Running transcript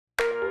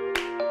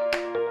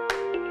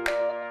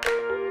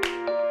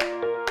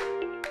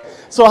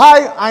So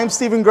hi, I'm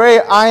Stephen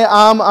Gray.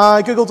 I am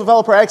a Google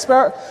developer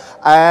expert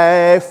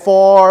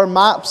for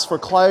Maps, for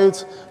Cloud,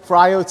 for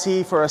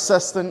IoT, for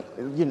Assistant,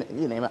 you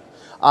name it.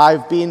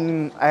 I've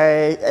been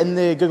in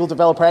the Google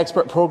Developer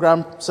Expert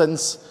program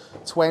since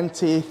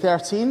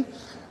 2013.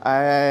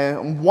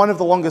 I'm one of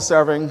the longest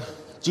serving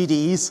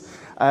GDEs.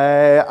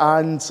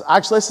 And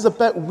actually this is a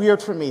bit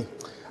weird for me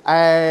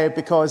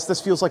because this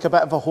feels like a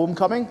bit of a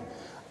homecoming.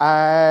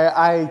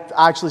 I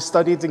actually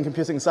studied in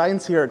computing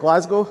science here at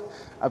Glasgow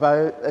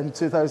in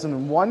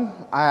 2001,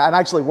 and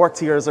actually worked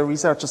here as a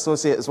research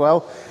associate as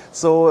well.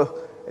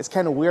 So it's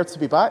kind of weird to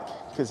be back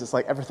because it's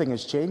like everything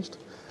has changed.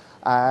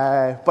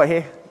 But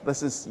hey,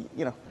 this is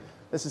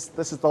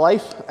the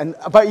life.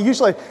 But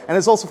usually, and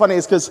it's also funny,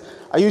 is because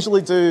I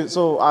usually do.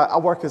 So I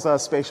work as a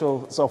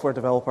spatial software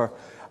developer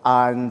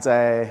and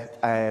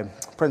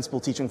principal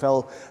teaching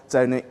fellow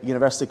down at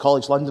University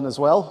College London as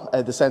well,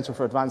 at the Centre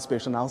for Advanced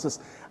Spatial Analysis.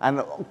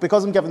 And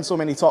because I'm giving so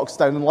many talks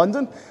down in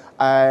London,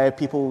 I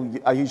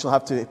usually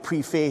have to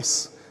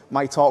preface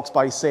my talks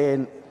by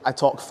saying I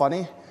talk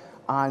funny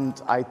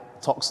and I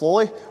talk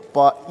slowly,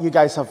 but you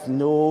guys have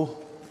no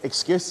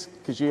excuse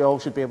because you all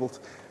should be able to.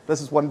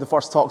 This is one of the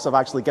first talks I've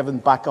actually given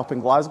back up in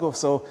Glasgow,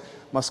 so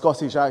my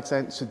Scottish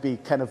accent should be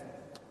kind of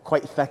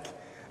quite thick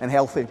and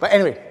healthy. But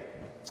anyway,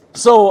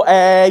 so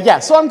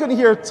so I'm going to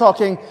hear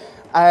talking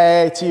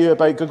to you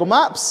about Google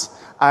Maps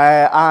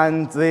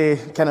and the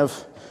kind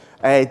of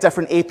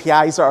different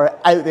APIs that are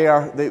out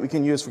there that we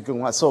can use for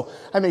Google Maps. So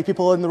how many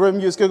people in the room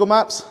use Google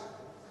Maps?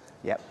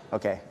 Yep,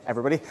 okay,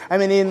 everybody. How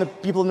many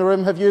people in the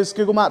room have used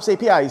Google Maps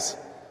APIs?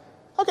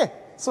 Okay,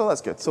 so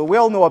that's good. So we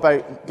all know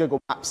about Google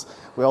Maps.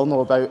 We all know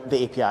about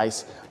the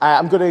APIs.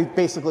 I'm going to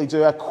basically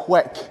do a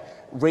quick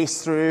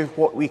race through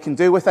what we can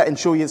do with it and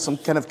show you some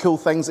kind of cool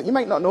things that you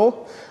might not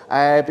know,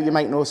 but you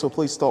might know, so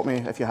please stop me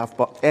if you have.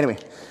 But anyway,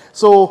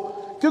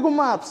 so Google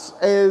Maps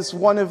is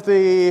one of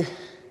the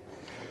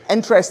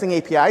interesting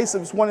APIs. It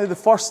was one of the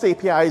first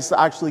APIs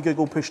that actually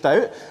Google pushed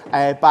out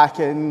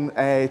back in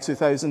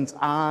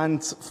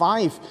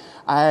 2005.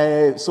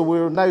 So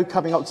we're now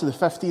coming up to the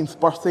 15th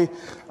birthday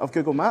of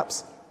Google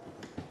Maps.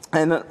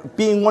 And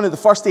being one of the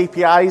first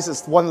APIs,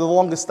 it's one of the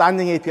longest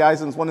standing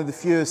APIs and it's one of the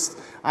fewest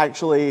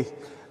actually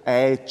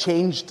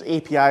changed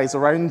APIs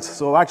around.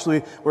 So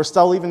actually we're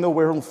still, even though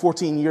we're only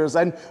 14 years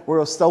in,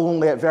 we're still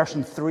only at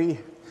version 3,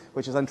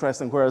 which is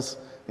interesting, whereas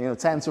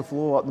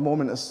TensorFlow at the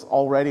moment is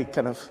already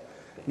kind of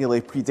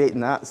nearly predating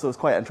that, so it's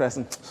quite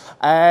interesting.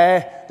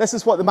 This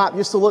is what the map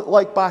used to look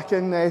like back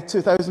in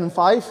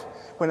 2005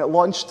 when it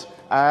launched.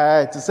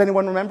 Does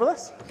anyone remember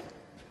this?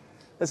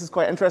 This is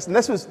quite interesting.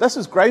 This was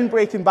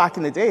groundbreaking back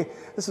in the day.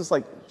 This was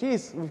like,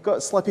 geez, we've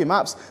got Slippy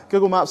Maps.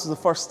 Google Maps was the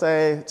first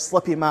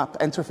Slippy map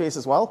interface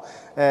as well.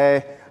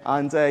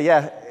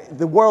 Yeah,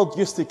 the world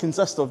used to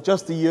consist of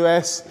just the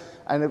US,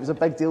 and it was a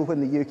big deal when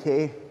the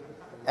UK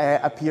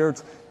appeared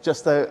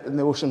just out in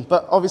the ocean.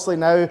 But obviously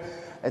now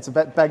it's a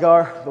bit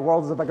bigger. The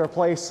world is a bigger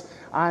place,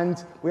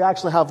 and we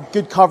actually have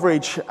good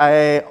coverage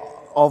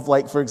of,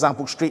 like, for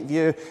example, Street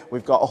View.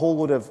 We've got a whole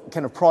load of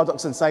kind of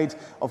products inside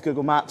of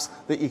Google Maps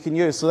that you can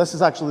use. So this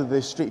is actually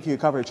the Street View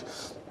coverage.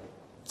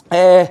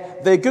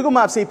 The Google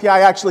Maps API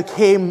actually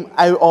came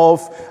out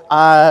of,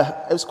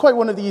 it was quite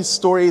one of these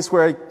stories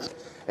where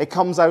it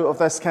comes out of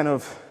this kind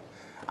of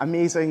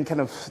amazing kind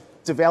of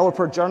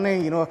developer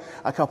journey.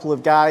 A couple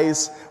of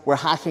guys were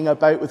hacking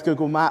about with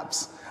Google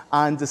Maps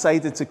and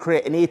decided to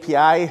create an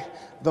API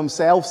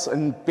themselves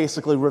and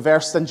basically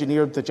reverse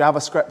engineered the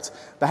JavaScript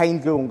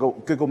behind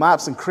Google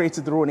Maps and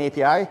created their own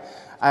API.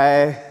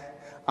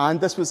 And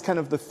this was kind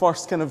of the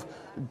first kind of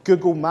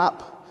Google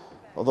map,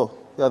 although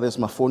there's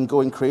my phone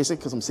going crazy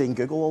because I'm saying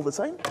Google all the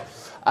time.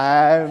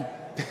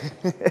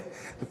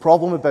 The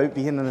problem about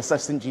being an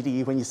assistant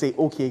GDE, when you say,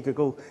 okay,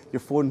 Google,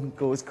 your phone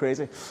goes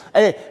crazy.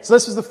 Anyway, so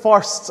this was the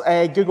first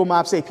Google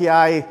Maps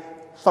API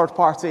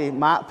third-party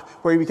map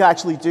where we could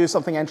actually do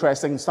something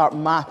interesting and start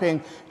mapping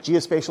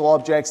geospatial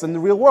objects in the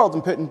real world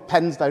and putting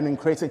pins down and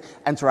creating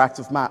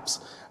interactive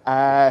maps.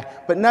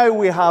 But now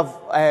we have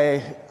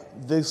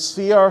the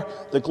sphere,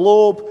 the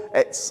globe.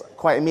 It's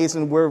quite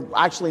amazing. We're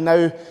actually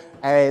now,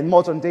 in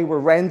modern day, we're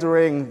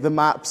rendering the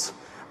maps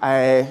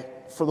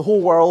for the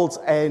whole world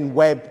in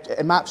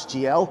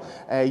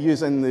Maps.gl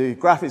using the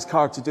graphics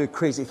card to do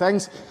crazy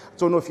things.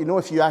 Don't know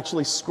if you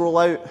actually scroll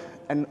out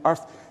in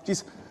Earth.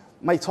 Geez,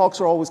 my talks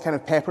are always kind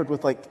of peppered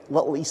with like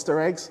little Easter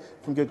eggs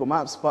from Google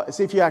Maps, but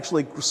see if you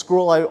actually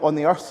scroll out on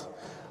the Earth,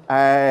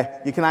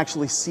 you can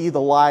actually see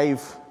the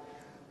live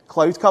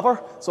cloud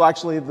cover. So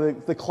actually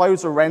the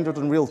clouds are rendered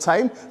in real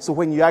time. So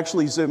when you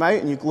actually zoom out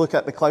and you look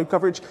at the cloud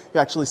coverage,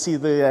 you actually see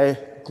the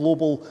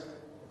global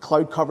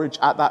cloud coverage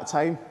at that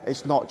time.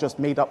 It's not just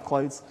made up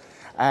clouds.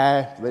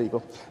 There you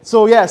go.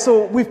 So yeah,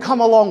 so we've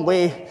come a long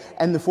way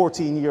in the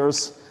 14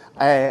 years,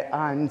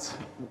 and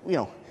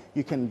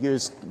you can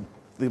use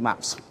the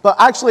maps. But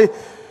actually,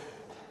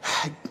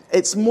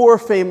 it's more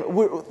famous.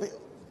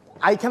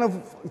 I kind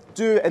of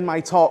do in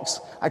my talks,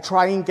 I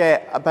try and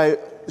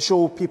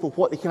show people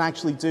what they can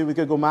actually do with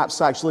Google Maps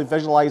to actually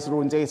visualize their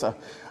own data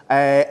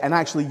and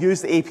actually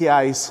use the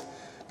APIs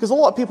Because a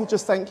lot of people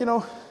just think,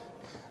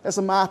 there's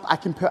a map, I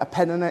can put a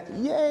pin in it,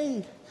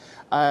 yay.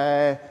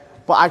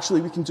 But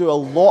actually we can do a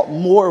lot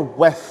more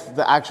with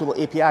the actual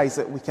APIs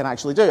that we can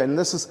actually do. And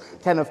this is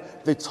kind of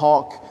the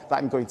talk that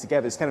I'm going to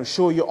give. It's kind of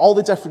show you all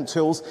the different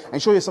tools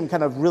and show you some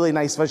kind of really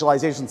nice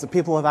visualizations that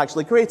people have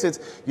actually created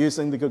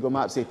using the Google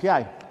Maps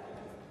API.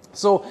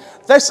 So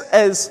this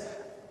is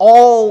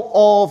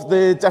all of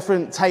the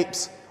different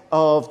types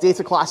of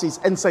data classes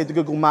inside the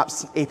Google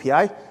Maps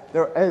API.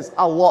 There is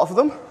a lot of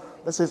them.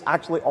 This is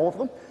actually all of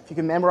them. If you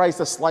can memorize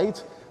this slide,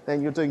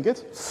 then you're doing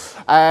good.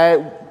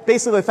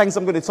 Basically, the things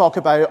I'm going to talk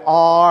about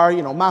are,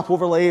 map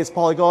overlays,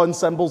 polygons,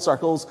 symbols,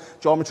 circles,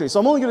 geometry. So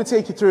I'm only going to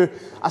take you through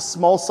a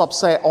small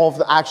subset of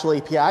the actual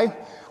API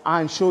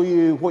and show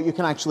you what you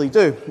can actually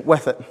do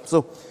with it.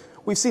 So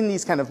we've seen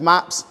these kind of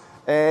maps.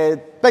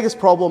 Biggest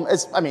problem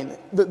is,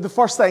 the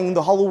first thing in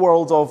the hello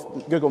world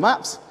of Google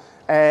Maps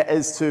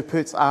is to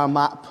put a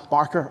map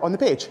marker on the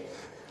page.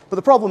 But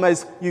the problem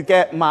is you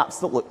get maps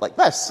that look like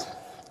this.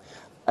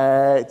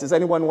 Does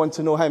anyone want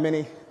to know how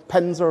many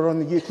pins are on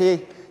the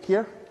UK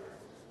here?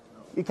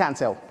 You can't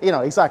tell,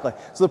 exactly.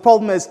 So the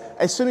problem is,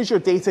 as soon as your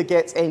data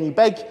gets any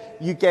big,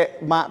 you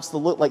get maps that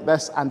look like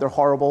this and they're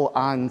horrible,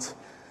 and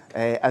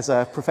as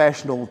a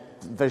professional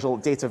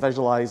data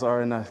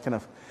visualizer and a kind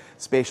of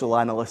spatial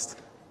analyst,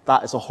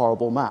 that is a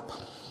horrible map.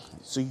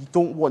 So you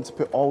don't want to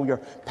put all your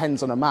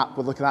pins on a map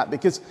we're looking at,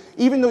 because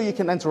even though you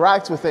can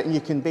interact with it and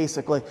you can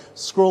basically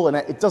scroll in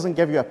it, it doesn't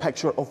give you a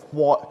picture of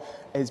what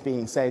is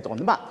being said on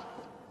the map.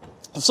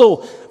 So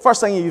first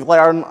thing you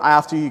learn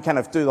after you kind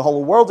of do the hello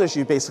world is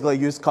you basically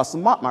use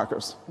custom map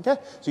markers. Okay?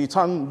 So you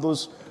turn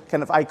those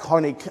kind of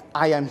iconic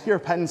I am here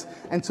pins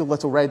into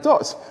little red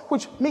dots,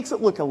 which makes it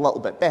look a little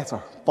bit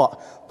better. But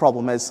the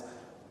problem is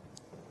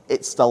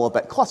it's still a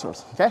bit cluttered.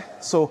 Okay?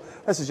 So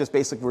this is just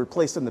basically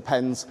replacing the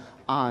pins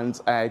and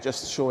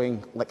just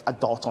showing like a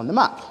dot on the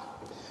map.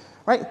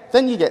 Right?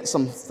 Then you get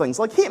some things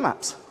like heat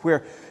maps,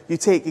 where you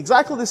take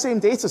exactly the same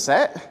data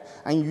set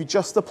and you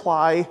just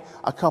apply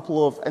a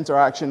couple of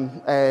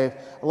interaction,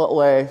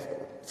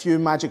 few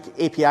magic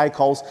API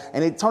calls,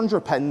 and it turns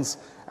your pins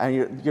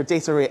and your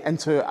data rate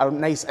into a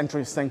nice,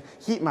 interesting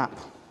heat map,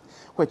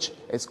 which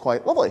is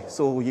quite lovely.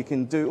 So you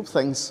can do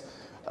things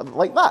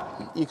like that.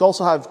 You can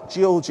also have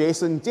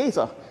GeoJSON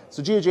data.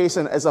 So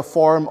GeoJSON is a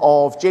form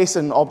of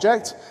JSON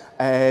object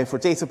for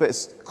data, but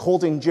it's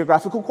holding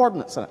geographical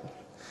coordinates in it.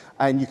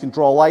 And you can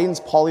draw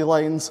lines,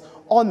 polylines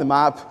on the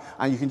map,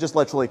 and you can just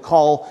literally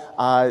call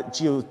a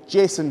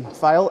GeoJSON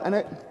file, and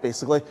it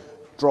basically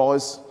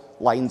draws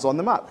lines on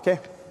the map, okay?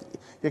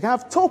 You can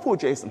have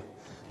TopoJSON.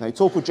 Now,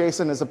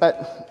 TopoJSON is a bit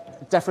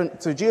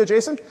different to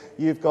GeoJSON.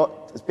 You've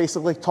got, it's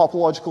basically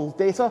topological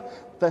data.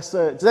 This,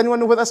 does anyone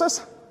know what this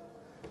is?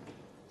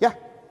 Yeah?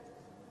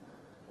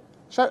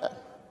 Shout it.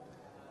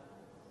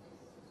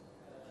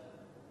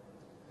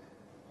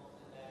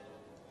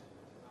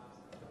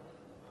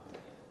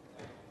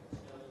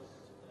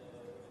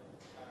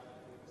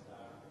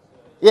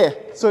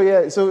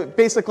 So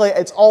basically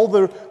it's all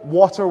the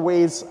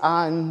waterways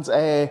and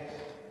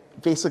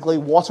basically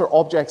water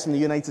objects in the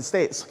United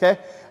States, okay?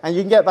 And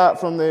you can get that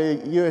from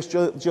the US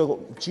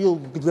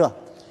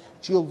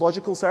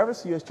Geological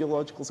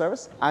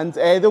Service, and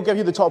they'll give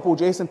you the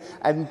TopoJSON,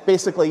 and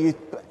basically you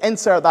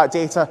insert that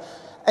data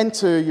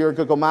into your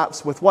Google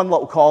Maps with one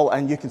little call,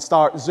 and you can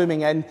start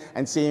zooming in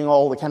and seeing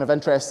all the kind of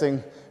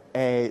interesting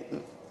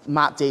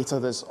map data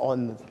that's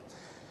on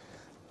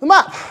the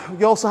map.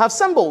 You also have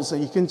symbols,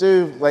 and you can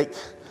do like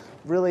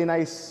really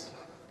nice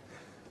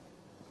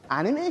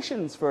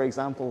animations, for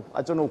example.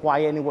 I don't know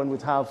why anyone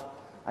would have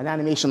an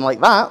animation like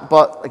that,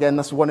 but again,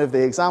 that's one of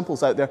the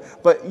examples out there.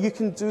 But you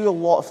can do a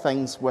lot of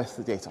things with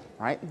the data,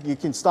 right? You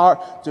can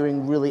start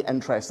doing really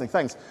interesting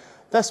things.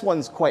 This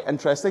one's quite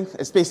interesting.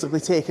 It's basically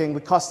taking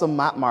the custom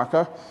map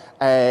marker,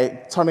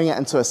 turning it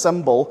into a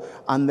symbol,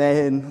 and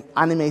then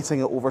animating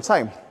it over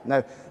time.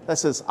 Now,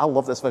 I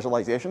love this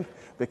visualization,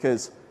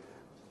 because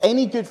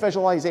any good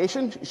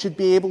visualization should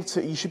be able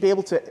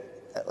to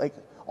like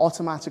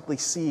automatically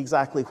see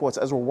exactly what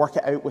it is, or work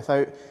it out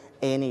without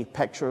any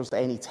pictures,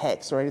 any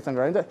text, or anything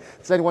around it.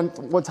 Does anyone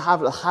want to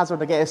have a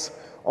hazard a guess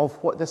of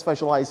what this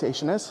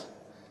visualization is?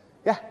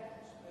 Yeah?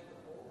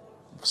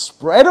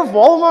 Spread of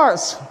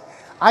Walmarts.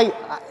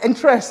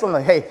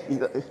 Interestingly, hey,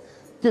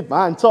 good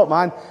man, top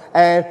man.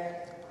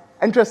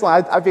 Interestingly,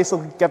 I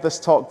basically give this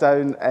talk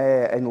down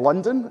in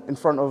London in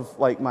front of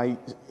like my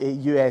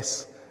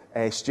US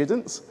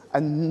students,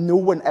 and no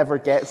one ever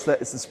gets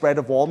that it's the spread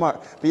of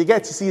Walmart. But you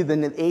get to see that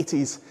in the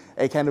 80s,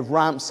 it kind of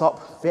ramps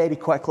up very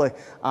quickly,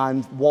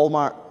 and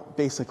Walmart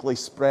basically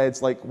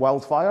spreads like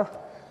wildfire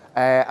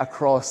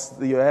across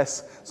the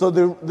US. So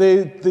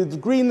the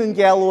green and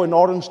yellow and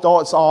orange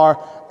dots are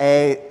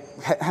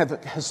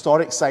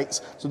historic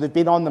sites. So they've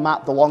been on the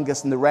map the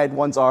longest, and the red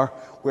ones are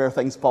where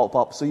things pop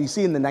up. So you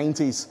see in the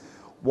 90s,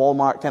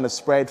 Walmart kind of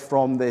spread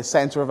from the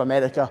center of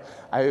America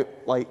out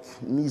like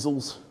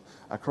measles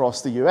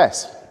across the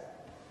US.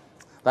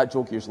 That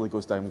joke usually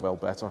goes down well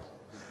better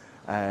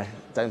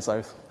down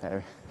south.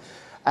 Anyway.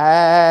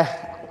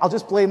 I'll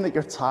just blame that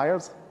you're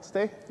tired.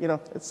 today. You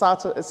know, it's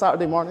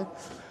Saturday morning.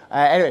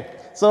 Anyway,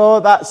 so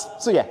that's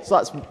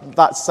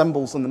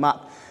symbols on the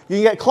map. You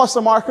can get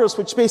cluster markers,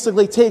 which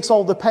basically takes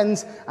all the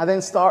pins and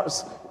then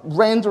starts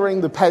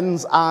rendering the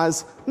pins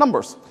as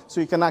numbers. So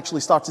you can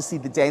actually start to see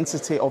the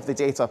density of the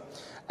data.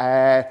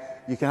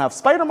 You can have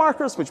spider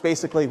markers, which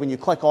basically when you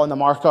click on the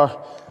marker,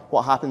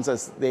 what happens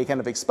is they kind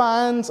of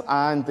expand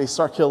and they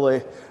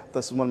circulate.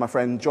 This is one of my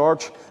friend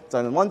George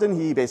down in London.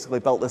 He basically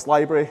built this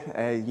library.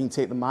 You can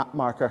take the map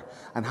marker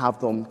and have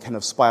them kind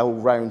of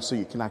spiral around so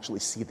you can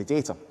actually see the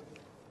data.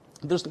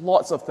 There's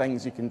lots of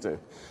things you can do.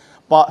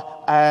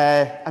 But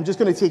I'm just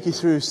going to take you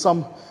through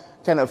some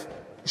kind of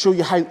show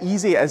you how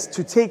easy it is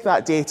to take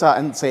that data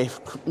and say,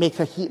 make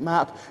a heat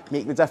map,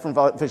 make the different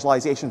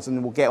visualizations, and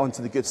then we'll get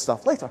onto the good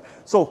stuff later.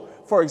 So,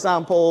 for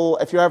example,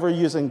 if you're ever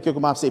using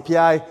Google Maps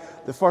API,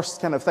 the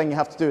first kind of thing you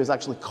have to do is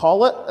actually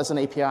call it as an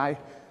API.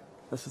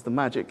 This is the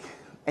magic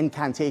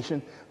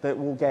incantation that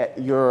will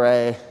get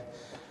your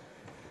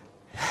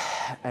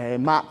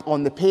map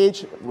on the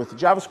page with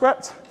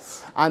JavaScript.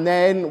 And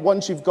then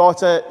once you've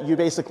got it, you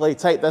basically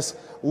type this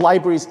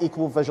libraries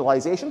equal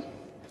visualization.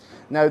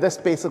 Now this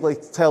basically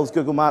tells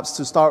Google Maps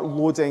to start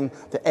loading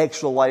the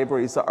extra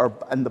libraries that are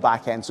in the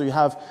back end. So you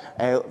have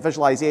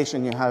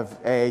visualization, you have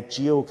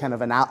geo kind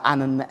of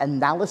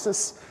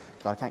analysis.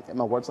 God, I can't get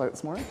my words out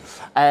this morning.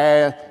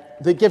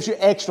 That gives you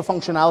extra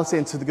functionality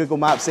into the Google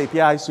Maps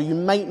API, so you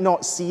might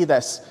not see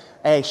this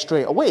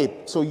straight away.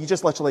 So you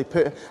just literally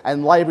put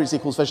in libraries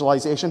equals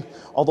visualization,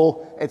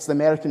 although it's the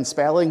American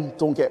spelling,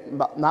 don't get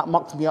that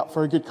mucked me up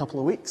for a good couple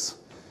of weeks.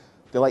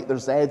 They like their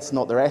Zs,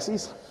 not their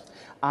Ss.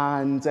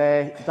 And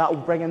that will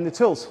bring in the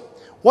tools.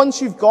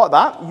 Once you've got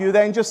that, you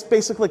then just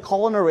basically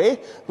call an array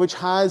which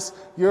has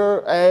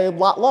your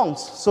lat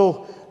longs.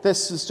 So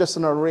this is just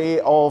an array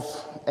of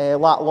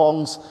lat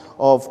longs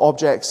of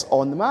objects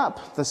on the map.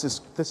 This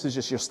is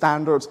just your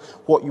standard,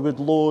 what you would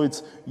load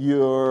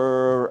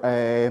your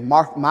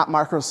map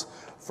markers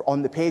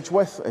on the page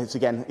with. It's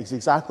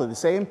exactly the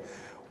same.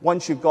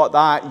 Once you've got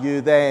that,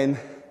 you then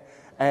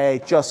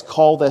just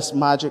call this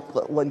magic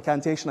little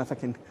incantation,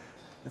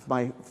 if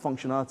my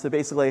functionality,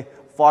 basically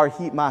var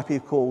heat map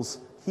equals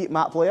heat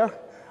map layer,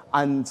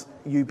 and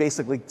you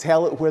basically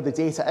tell it where the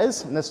data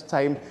is. And this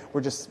time,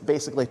 we're just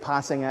basically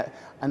passing it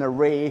an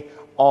array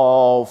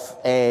of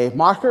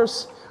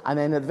markers. And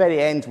then at the very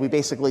end, we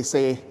basically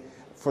say,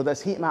 for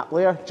this heat map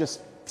layer,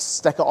 just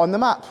stick it on the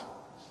map.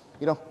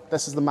 You know,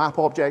 this is the map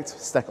object,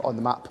 stick it on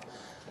the map.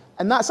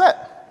 And that's it.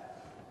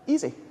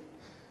 Easy.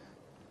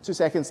 2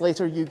 seconds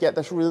later, you get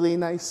this really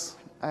nice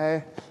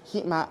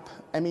heat map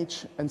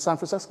image in San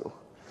Francisco.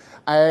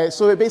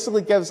 So it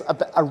basically gives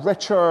a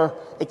richer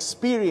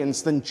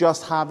experience than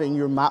just having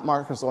your map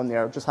markers on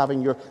there, just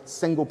having your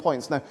single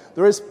points. Now,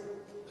 there is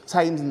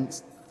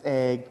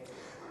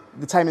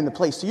the time and the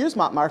place to use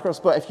map markers,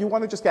 but if you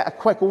want to just get a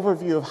quick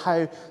overview of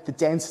how the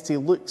density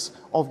looks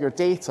of your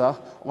data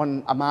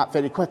on a map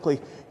very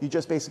quickly, you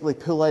just basically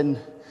pull in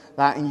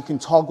that and you can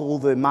toggle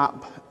the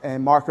map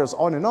markers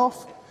on and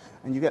off,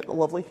 and you get the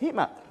lovely heat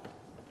map.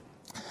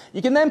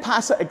 You can then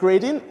pass it a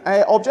gradient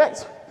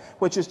object,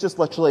 which is just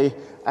literally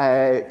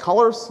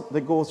colors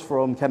that goes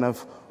from kind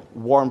of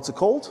warm to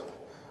cold.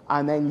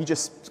 And then you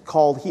just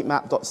call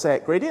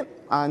heatmap.setGradient,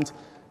 and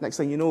next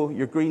thing you know,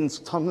 your greens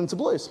turn into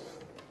blues.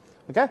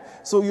 Okay?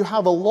 So you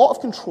have a lot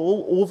of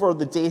control over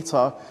the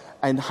data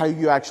and how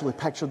you actually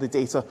picture the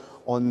data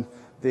on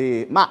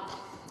the map.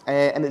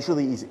 And it's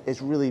really easy.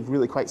 It's really,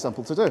 really quite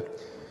simple to do.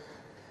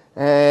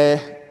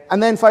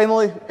 And then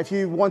finally, if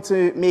you want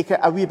to make it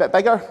a wee bit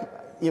bigger,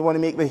 you want to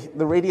make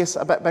the radius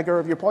a bit bigger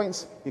of your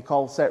points, you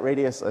call set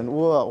radius, and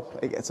whoa,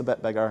 it gets a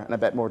bit bigger and a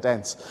bit more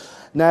dense.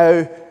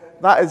 Now,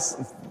 that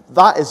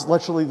is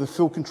literally the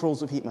full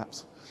controls of heat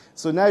maps.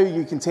 So now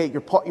you can take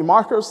your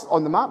markers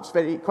on the maps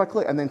very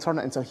quickly and then turn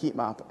it into a heat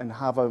map and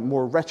have a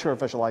more richer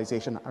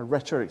visualization, a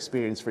richer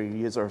experience for your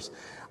users,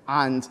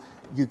 and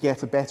you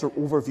get a better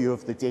overview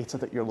of the data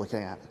that you're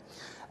looking at.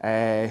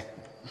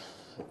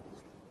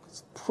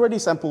 It's pretty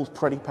simple,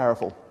 pretty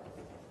powerful.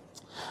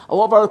 A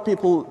lot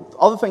of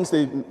other things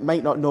they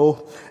might not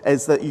know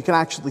is that you can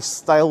actually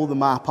style the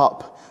map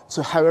up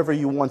to however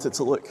you want it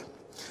to look.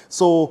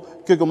 So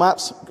Google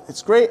Maps,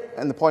 it's great,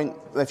 and the point,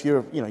 if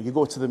you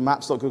go to the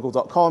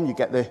maps.google.com, you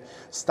get the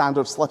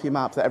standard slippy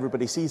map that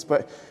everybody sees,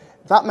 but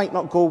that might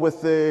not go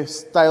with the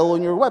style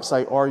on your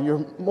website or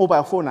your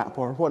mobile phone app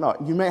or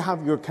whatnot. You may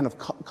have your kind of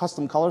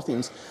custom color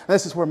themes, and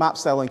this is where map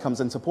styling comes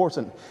into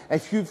important.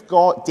 If you've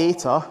got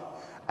data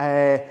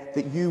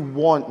that you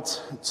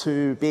want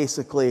to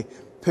basically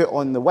put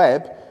on the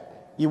web,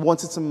 you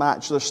want it to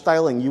match their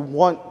styling. You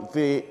want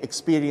the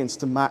experience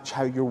to match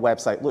how your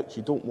website looks.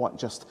 You don't want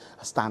just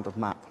a standard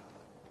map.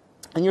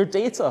 And your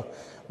data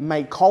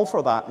might call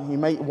for that. You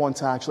might want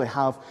to actually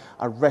have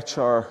a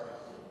richer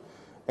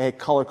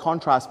color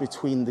contrast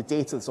between the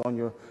data that's on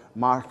your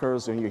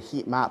markers or your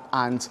heat map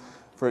and,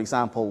 for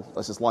example,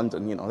 this is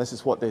London. This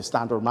is what the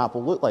standard map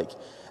will look like.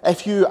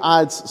 If you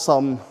add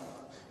some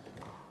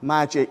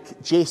magic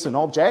JSON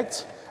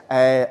object,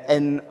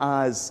 in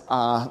as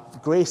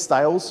gray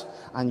styles,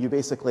 and you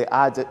basically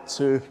add it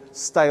to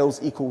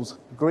styles equals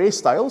gray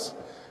styles.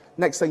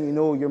 Next thing you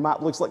know, your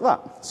map looks like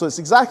that. So it's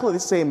exactly the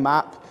same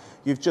map.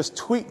 You've just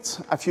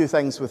tweaked a few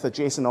things with a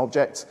JSON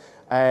object.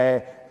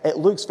 It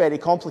looks very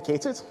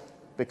complicated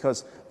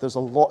because there's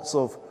lots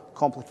of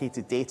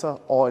complicated data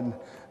on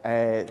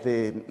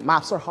the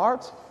maps are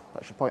hard.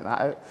 I should point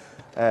that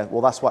out.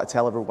 Well, that's what I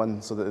tell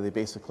everyone so that they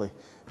basically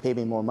pay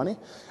me more money.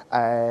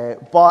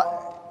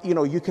 But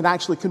you can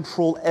actually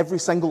control every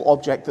single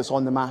object that's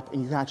on the map,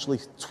 and you can actually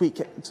tweak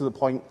it to the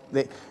point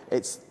that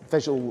it's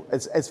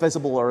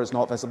visible or is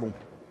not visible.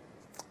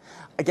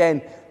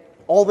 Again,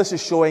 all this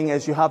is showing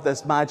is you have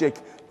this magic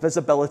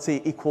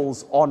visibility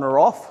equals on or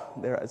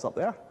off. There it is up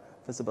there,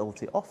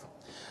 visibility off.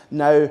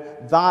 Now,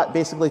 that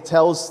basically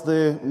tells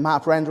the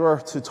map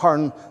renderer to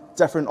turn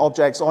different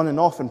objects on and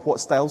off and what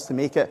styles to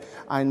make it.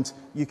 And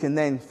you can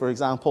then, for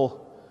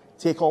example,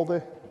 take all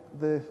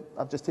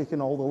I've just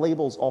taken all the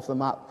labels off the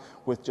map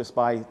just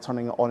by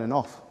turning it on and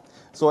off.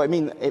 So, I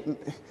mean,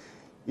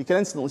 you can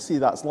instantly see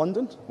that's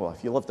London. Well,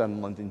 if you live down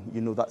in London,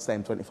 you know that's the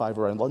M25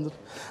 around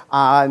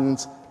London.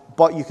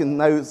 But you can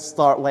now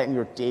start letting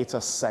your data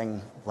sing,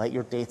 let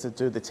your data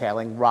do the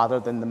telling rather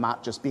than the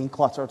map just being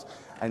cluttered,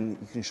 and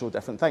you can show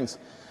different things.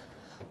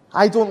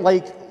 I don't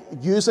like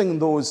using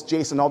those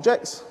JSON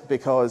objects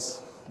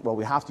because, well,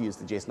 we have to use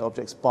the JSON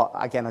objects, but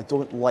again, I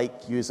don't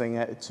like using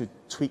it to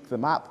tweak the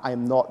map. I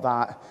am not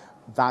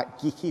that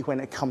geeky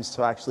when it comes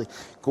to actually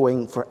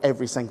going for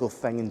every single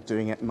thing and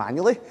doing it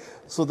manually.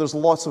 So there's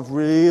lots of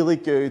really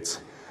good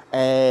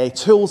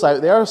tools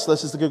out there. So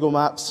this is the Google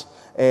Maps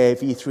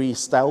V3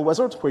 style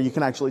wizard, where you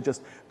can actually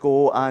just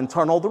go and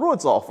turn all the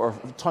roads off or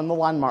turn the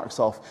landmarks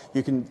off.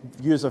 You can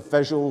use a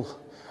visual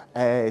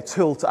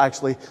tool to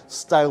actually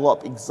style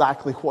up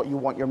exactly what you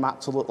want your map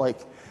to look like.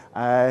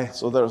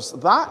 So there's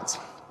that.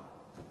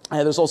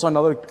 There's also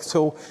another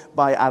tool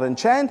by Aaron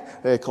Chen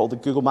called the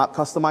Google Map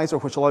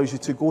Customizer, which allows you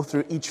to go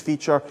through each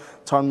feature,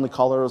 turn the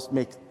colors,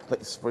 make,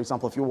 for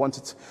example, if you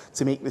wanted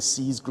to make the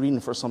seas green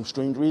for some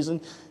strange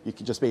reason, you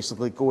could just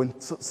basically go and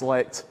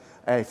select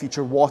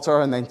feature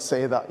water and then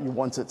say that you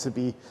want it to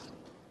be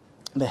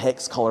the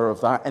hex color of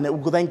that. And it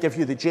will then give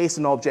you the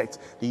JSON object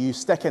that you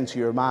stick into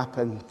your map,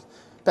 and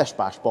bish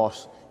bash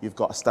bosh, you've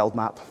got a styled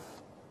map.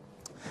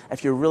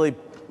 If you're really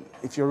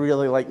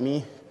like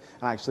me,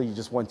 and actually you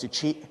just want to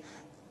cheat,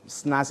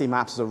 Snazzy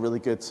Maps is a really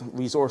good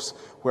resource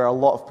where a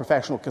lot of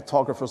professional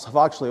cartographers have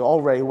actually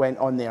already went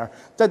on there,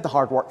 did the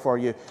hard work for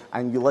you,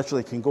 and you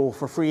literally can go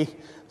for free,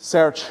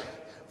 search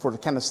for the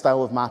kind of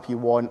style of map you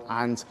want,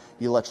 and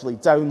you literally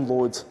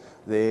download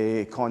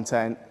the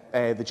content,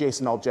 the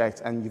JSON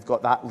object, and you've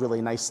got that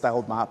really nice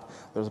styled map.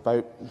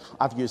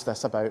 I've used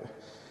this about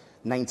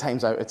 9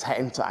 times out of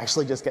 10 to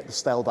actually just get the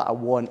style that I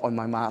want on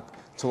my map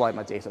to let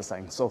my data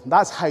sing. So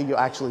that's how you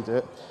actually do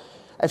it.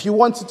 If you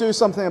want to do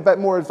something a bit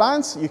more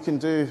advanced, you can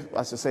do,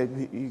 as I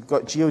said, you've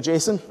got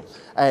GeoJSON.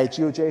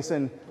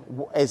 GeoJSON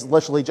is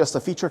literally just a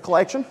feature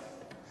collection,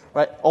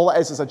 right? All it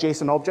is a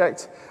JSON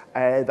object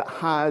that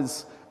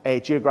has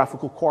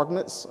geographical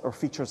coordinates or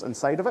features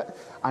inside of it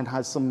and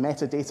has some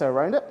metadata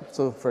around it.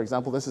 So, for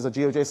example, this is a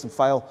GeoJSON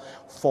file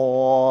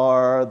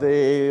for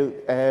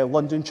the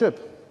London Tube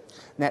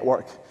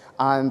network,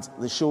 and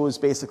it shows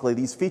basically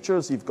these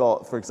features. You've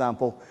got, for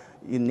example,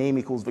 your name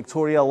equals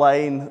Victoria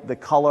Line, the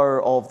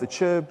color of the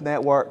tube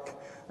network,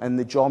 and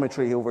the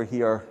geometry over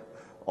here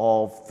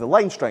of the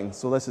line string.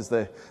 So this is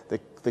the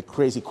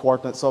crazy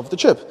coordinates of the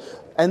tube.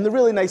 And the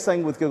really nice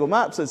thing with Google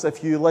Maps is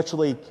if you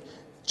literally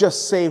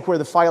just say where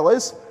the file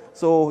is,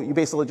 so you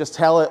basically just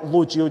tell it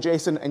load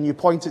GeoJSON and you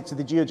point it to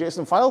the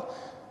GeoJSON file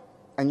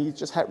and you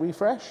just hit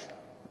refresh,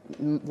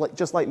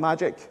 just like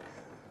magic.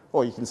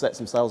 Or you can set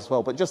some styles as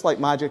well, but just like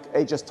magic,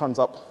 it just turns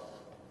up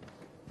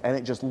and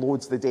it just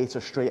loads the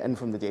data straight in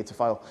from the data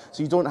file.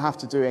 So you don't have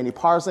to do any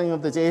parsing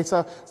of the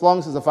data. As long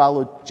as it's a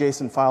valid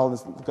JSON file and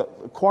it's got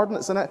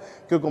coordinates in it,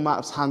 Google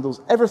Maps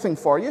handles everything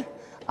for you,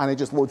 and it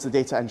just loads the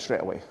data in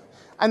straight away.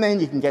 And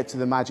then you can get to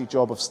the magic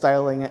job of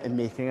styling it and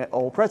making it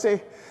all pretty.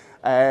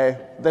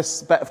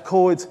 This bit of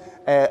code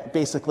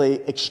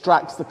basically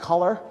extracts the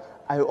color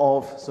out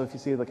of, so if you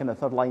see the kind of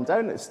third line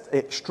down, it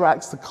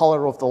extracts the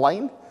color of the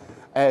line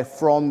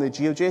from the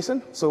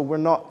GeoJSON. So we're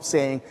not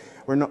saying,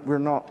 we're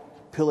not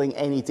pulling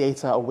any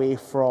data away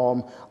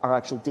from our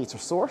actual data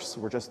source.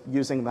 We're just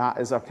using that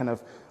as our kind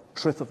of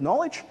truth of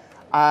knowledge.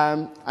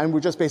 And we're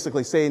just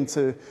basically saying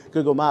to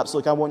Google Maps,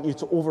 look, I want you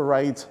to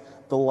override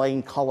the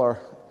line color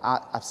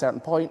at a certain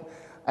point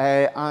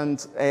and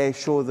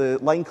show the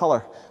line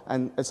color.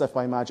 And as if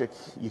by magic,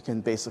 you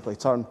can basically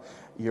turn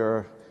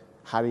your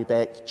Harry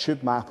Beck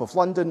tube map of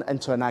London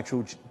into an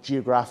actual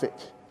geographically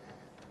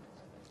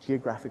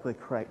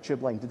correct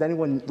tube line. Did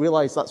anyone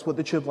realize that's what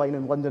the tube line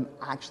in London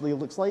actually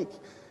looks like?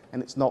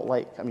 And it's not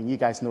like, I mean, you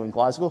guys know in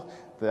Glasgow,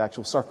 the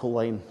actual circle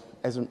line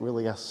isn't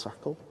really a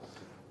circle.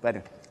 But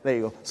anyway, there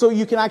you go. So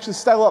you can actually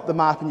style up the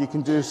map and you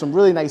can do some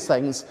really nice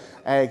things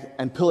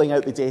and pulling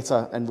out the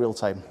data in real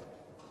time.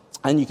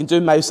 And you can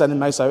do mouse in and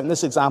mouse out. In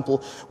this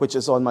example, which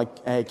is on my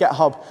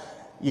GitHub,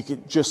 you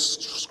could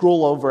just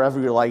scroll over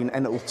every line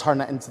and it will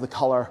turn it into the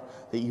color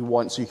that you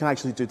want. So you can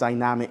actually do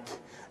dynamic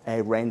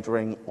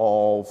rendering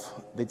of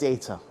the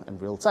data in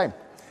real time.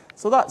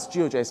 So that's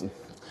GeoJSON.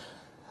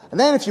 And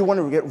then if you want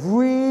to get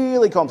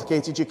really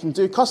complicated, you can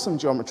do custom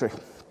geometry.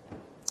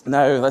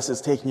 Now, this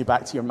is taking you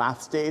back to your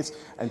maths days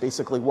and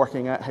basically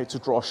working out how to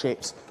draw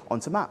shapes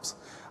onto maps.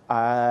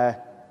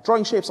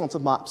 Drawing shapes onto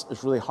maps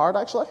is really hard,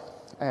 actually.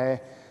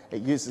 It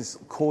uses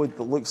code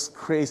that looks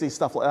crazy,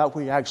 stuff like that,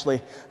 where you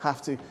actually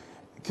have to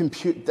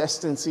compute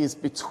distances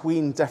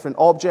between different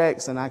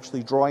objects and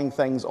actually drawing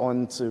things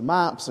onto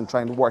maps and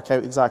trying to work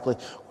out exactly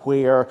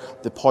where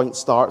the point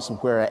starts and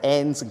where it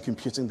ends and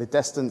computing the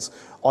distance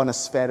on a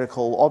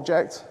spherical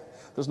object.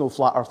 There's no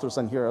flat earthers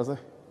in here, is there?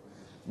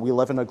 We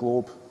live in a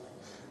globe.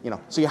 You know,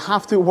 so you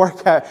have to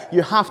work out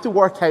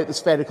the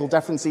spherical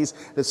differences,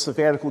 the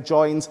spherical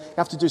joins. You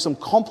have to do some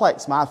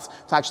complex math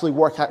to actually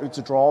work out how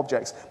to draw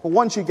objects. But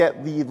once you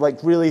get the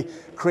really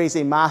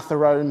crazy math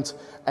around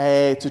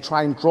to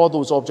try and draw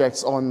those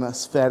objects on a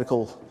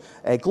spherical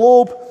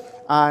globe,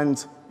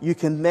 and you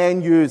can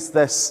then use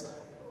this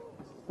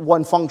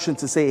one function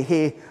to say,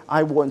 hey,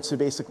 I want to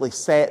basically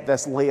set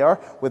this layer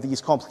with these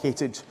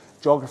complicated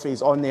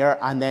geographies on there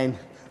and then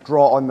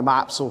draw on the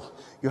map. So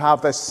you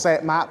have this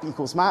set map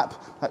equals map.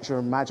 That's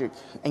your magic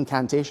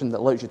incantation that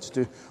allows you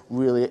to do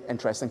really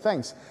interesting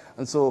things.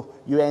 And so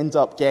you end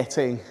up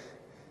getting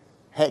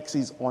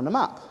hexes on a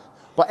map.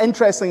 But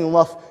interestingly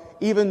enough,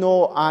 even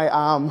though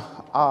I am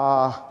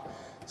a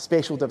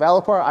spatial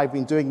developer, I've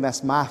been doing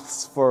this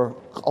maths for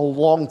a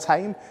long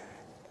time,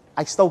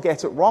 I still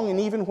get it wrong.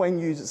 And even when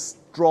you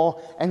draw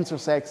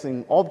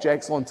intersecting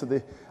objects onto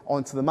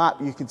the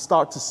map, you can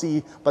start to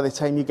see by the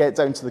time you get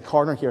down to the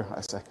corner here,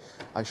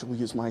 I shall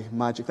use my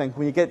magic thing.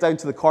 When you get down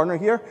to the corner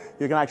here,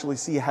 you can actually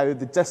see how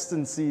the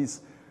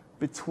distances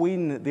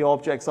between the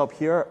objects up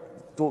here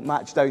don't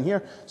match down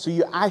here. So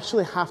you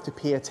actually have to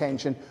pay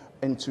attention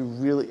into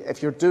really,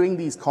 if you're doing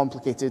these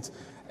complicated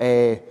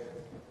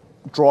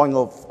drawing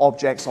of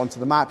objects onto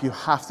the map, you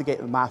have to get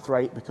the math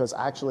right, because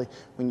actually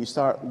when you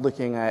start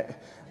looking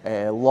at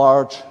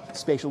large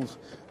spatial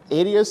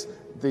areas,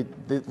 the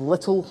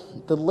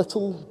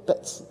little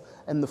bits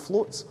in the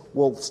floats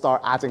will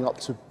start adding up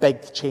to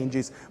big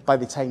changes by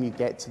the time you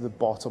get to the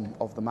bottom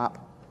of the map.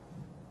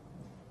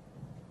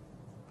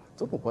 I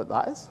don't know what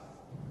that is.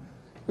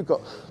 We've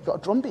got a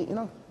drum beat, you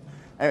know.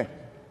 Anyway,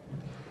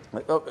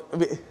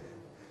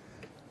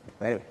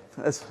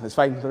 it's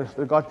fine.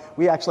 They're gone.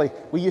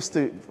 We used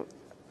to.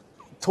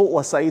 Total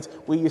aside,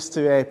 we used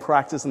to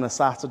practice on a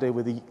Saturday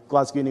with the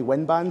Glasgow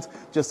Wind Band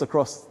just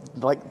across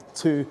like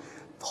 2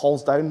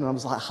 halls down, and I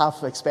was like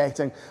half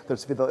expecting there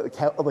to be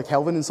the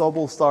Kelvin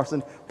ensemble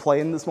starting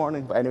playing this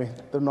morning, but anyway,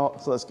 they're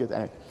not, so that's good.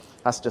 Anyway,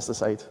 that's just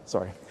aside,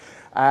 sorry.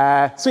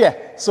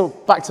 So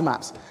back to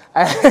maps.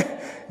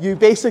 You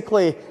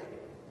basically,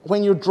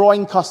 when you're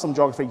drawing custom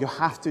geography, you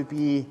have to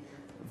be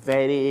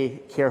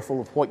very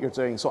careful of what you're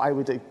doing. So I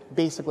would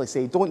basically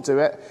say, don't do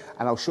it,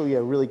 and I'll show you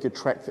a really good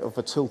trick of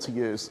a tool to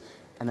use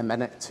in a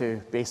minute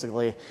to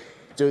basically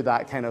do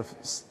that kind of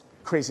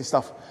crazy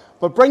stuff.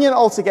 But bringing it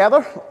all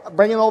together,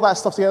 bringing all that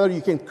stuff together,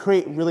 you can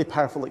create really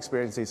powerful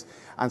experiences.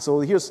 And so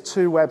here's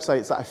 2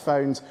 websites that I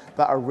found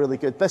that are really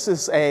good. This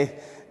is a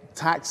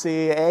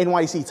taxi,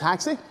 NYC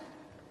Taxi.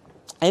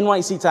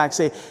 NYC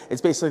Taxi is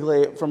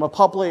basically from a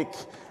public,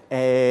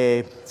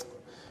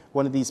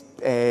 one of these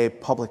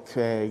public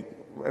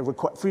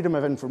Freedom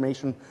of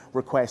Information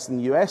requests in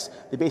the US.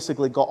 They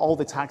basically got all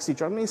the taxi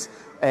journeys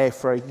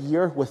for a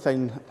year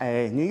within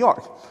New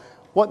York.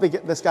 What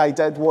this guy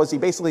did was he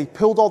basically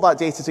pulled all that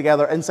data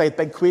together inside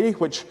BigQuery,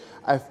 which,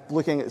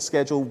 looking at the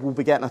schedule, we'll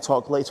be getting a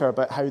talk later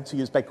about how to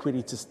use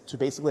BigQuery to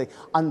basically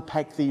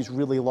unpick these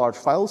really large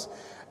files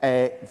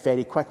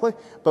very quickly.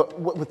 But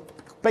with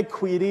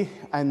BigQuery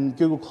and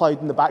Google Cloud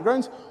in the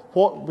background,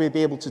 what we'll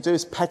be able to do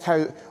is pick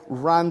out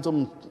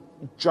random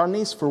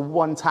journeys for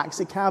one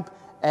taxi cab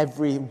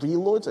every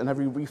reload and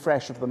every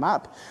refresh of the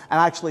map, and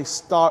actually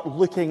start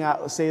looking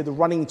at, say, the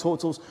running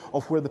totals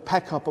of where the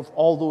pickup of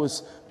all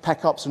those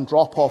pickups and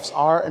drop-offs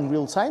are in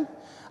real time.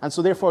 And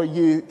so therefore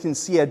you can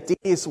see a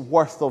day's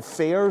worth of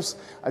fares,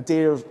 a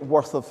day's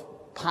worth of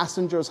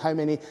passengers, how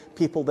many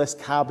people this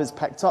cab has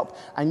picked up,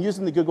 and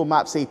using the Google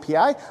Maps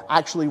API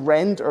actually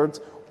rendered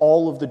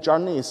all of the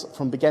journeys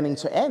from beginning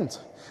to end.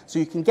 So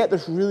you can get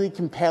this really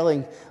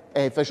compelling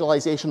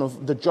visualization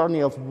of the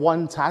journey of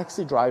one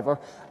taxi driver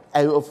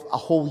out of a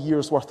whole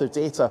year's worth of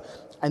data.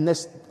 And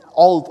this,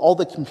 all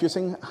the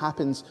computing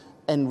happens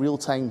in real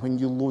time when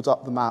you load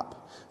up the map.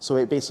 So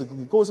it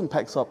basically goes and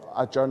picks up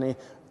a journey,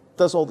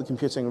 does all the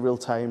computing in real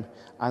time,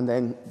 and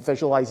then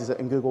visualizes it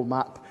in Google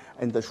Map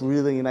in this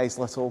really nice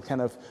little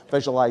kind of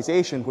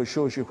visualization, which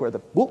shows you where the,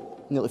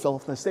 whoop, nearly fell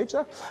off the stage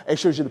there. It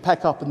shows you the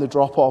pickup and the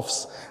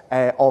drop-offs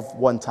of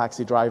one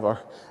taxi driver,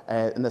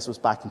 and this was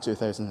back in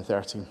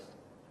 2013.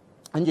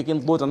 And you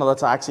can load another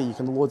taxi, you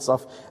can load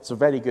stuff. It's a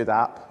very good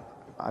app.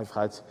 I've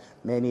had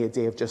many a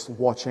day of just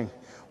watching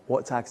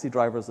what taxi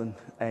drivers in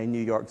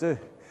New York do.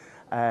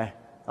 That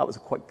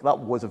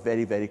was a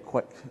very, very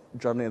quick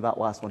journey, that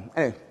last one.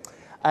 Anyway,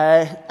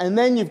 And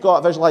then you've got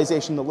a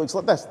visualization that looks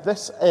like this.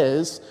 This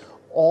is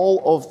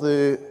all of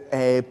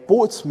the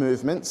boat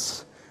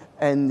movements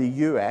in the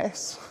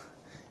US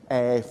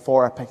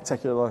for a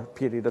particular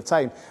period of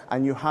time.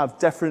 And you have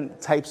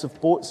different types of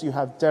boats, you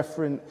have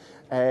different,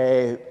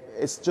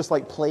 it's just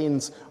like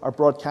planes are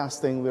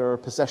broadcasting their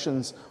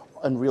positions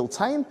in real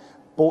time.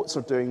 Boats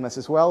are doing this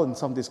as well, and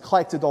somebody's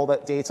collected all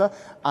that data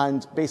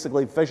and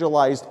basically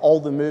visualized all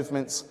the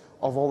movements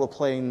of all the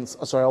planes,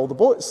 all the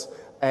boats.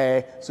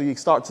 So you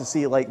start to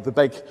see like the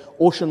big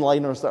ocean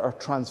liners that are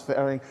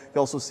transferring. You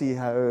also see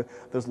how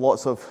there's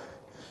lots of,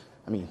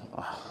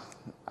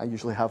 I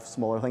usually have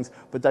smaller things,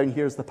 but down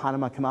here is the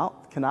Panama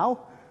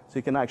Canal. So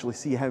you can actually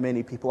see how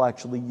many people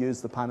actually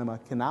use the Panama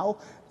Canal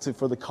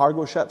for the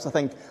cargo ships. I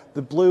think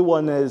the blue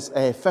one is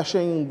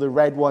fishing, the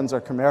red ones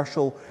are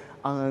commercial,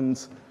 and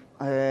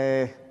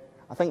I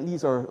think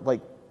these are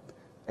like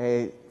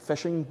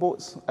fishing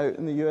boats out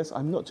in the US.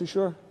 I'm not too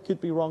sure,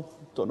 could be wrong,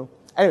 don't know.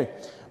 Anyway,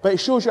 but it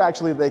shows you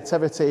actually the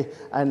activity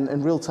and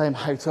in real time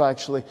how to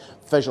actually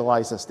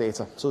visualize this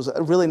data. So it's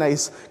a really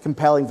nice,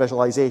 compelling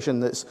visualization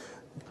that's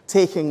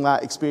taking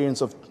that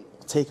experience of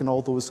taking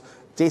all those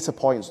data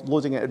points,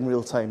 loading it in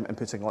real time and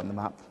putting it on the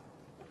map.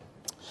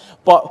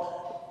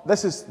 But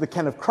this is the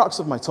kind of crux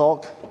of my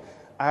talk.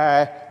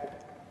 Everyone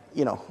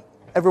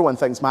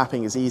thinks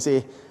mapping is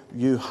easy.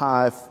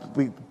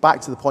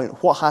 Back to the point,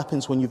 what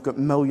happens when you've got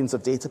millions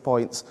of data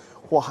points?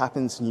 What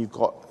happens when you've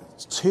got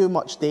too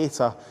much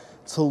data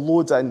to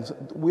load in?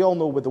 We all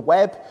know with the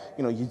web,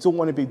 you don't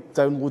want to be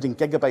downloading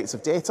gigabytes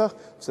of data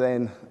to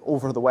then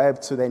over the web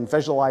to then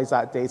visualize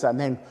that data and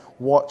then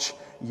watch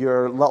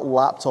your little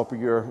laptop or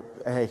your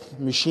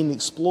machine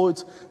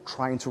explode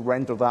trying to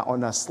render that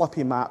on a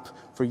slippy map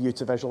for you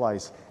to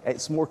visualize.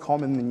 It's more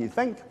common than you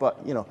think,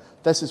 but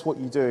this is what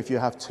you do if you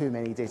have too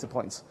many data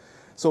points.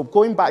 So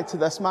going back to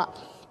this map,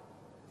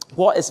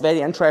 what is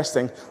very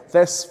interesting,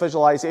 this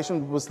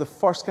visualization was the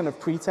first kind of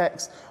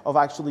pretext of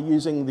actually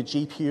using the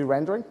GPU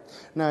rendering.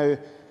 Now,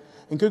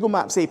 in Google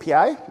Maps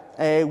API,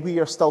 we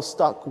are still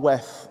stuck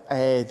with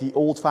the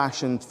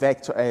old-fashioned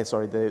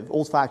the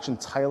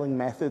old-fashioned tiling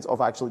method of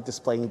actually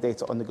displaying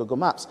data on the Google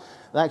Maps.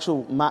 The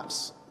actual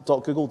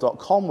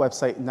maps.google.com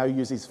website now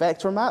uses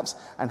vector maps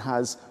and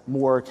has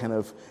more kind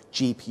of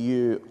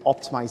GPU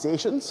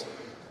optimizations,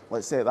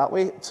 let's say it that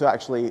way, to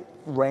actually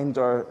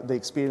render the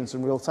experience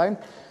in real time.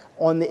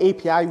 On the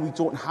API, we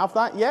don't have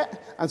that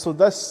yet, and so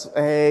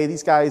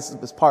these guys,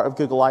 as part of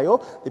Google I/O,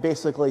 they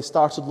basically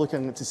started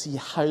looking to see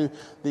how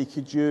they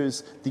could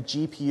use the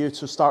GPU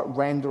to start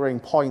rendering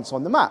points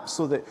on the map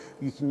so that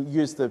you can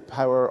use the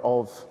power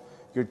of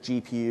your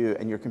GPU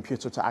and your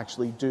computer to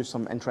actually do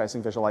some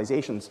interesting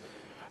visualizations.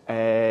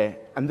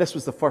 And this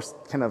was the first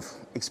kind of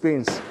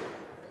experience.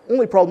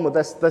 Only problem with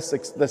this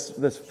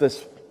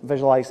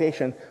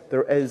visualization,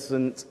 there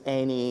isn't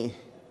any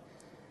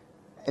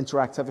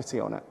interactivity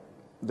on it.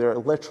 There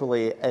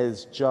literally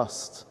is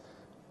just,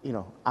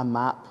 a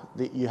map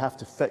that you have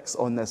to fix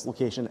on this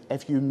location.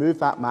 If you move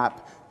that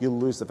map, you'll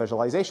lose the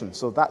visualization.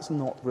 So that's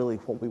not really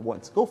what we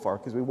want to go for,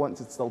 because we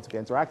want it still to be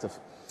interactive.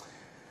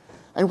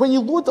 And when you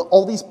load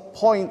all these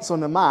points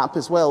on a map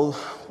as well,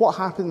 what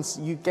happens,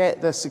 you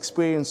get this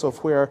experience of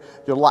where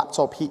your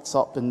laptop heats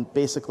up and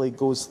basically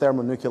goes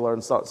thermonuclear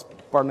and starts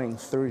burning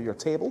through your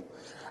table.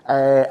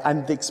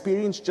 And the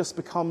experience just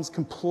becomes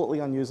completely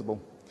unusable.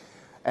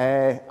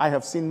 I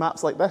have seen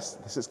maps like this.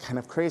 This is kind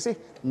of crazy.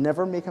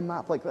 Never make a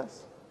map like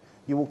this.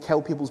 You will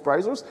kill people's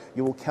browsers.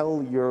 You will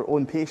kill your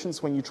own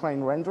patience when you try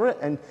and render it.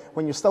 And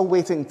when you're still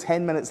waiting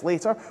 10 minutes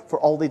later for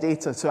all the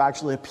data to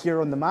actually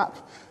appear on the map,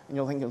 and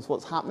you're thinking,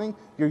 what's happening?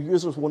 Your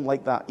users won't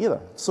like that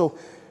either. So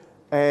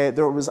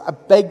there was a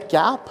big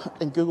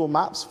gap in Google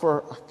Maps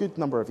for a good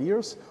number of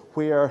years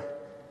where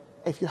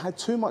if you had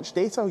too much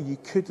data, you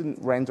couldn't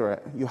render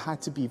it. You had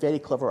to be very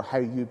clever how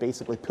you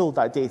basically pulled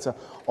that data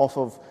off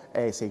of,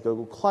 say,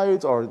 Google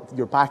Cloud or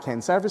your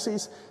back-end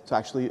services to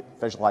actually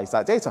visualize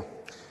that data.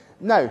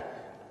 Now,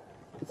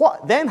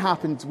 what then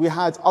happened, we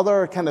had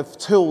other kind of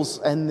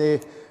tools in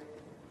the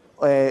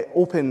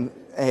open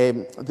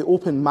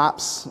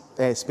maps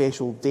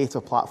spatial data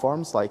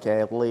platforms like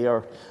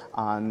Layer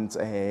and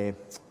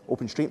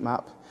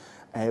OpenStreetMap.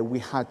 We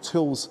had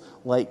tools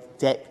like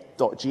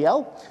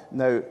deck.gl.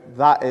 Now,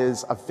 that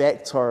is a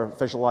vector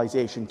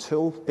visualization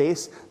tool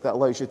base that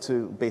allows you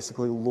to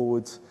basically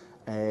load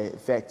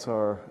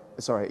vector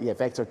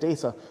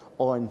data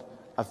on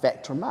a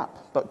vector map.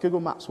 But Google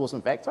Maps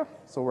wasn't vector,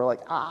 so we're like,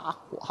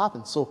 what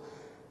happened? So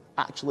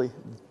actually,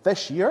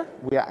 this year,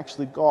 we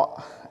actually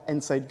got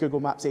inside Google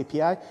Maps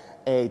API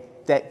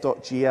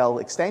deck.gl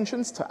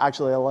extensions to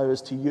actually allow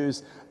us to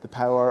use the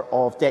power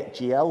of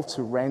deck.gl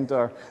to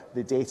render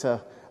the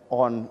data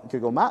on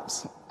Google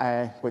Maps,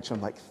 which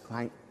I'm like,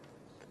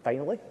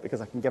 finally, because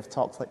I can give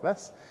talks like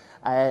this.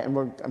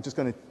 And I'm just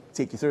going to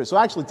take you through it. So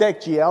actually,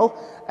 deck.gl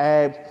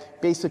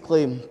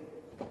basically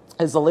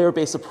is a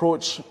layer-based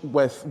approach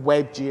with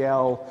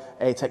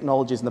WebGL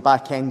technologies in the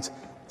back end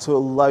to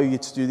allow you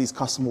to do these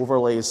custom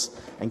overlays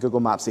in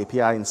Google Maps API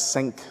and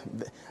sync,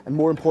 and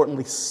more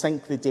importantly,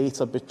 sync the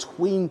data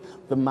between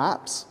the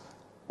maps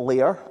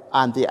layer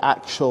and the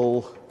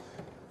actual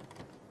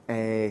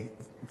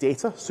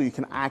data, so you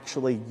can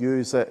actually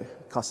use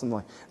it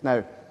customly.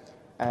 Now,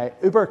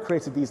 Uber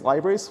created these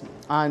libraries,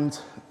 and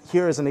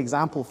here is an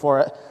example for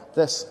it.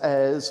 This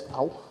is,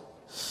 I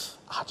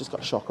just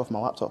got a shock off my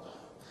laptop.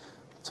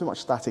 Too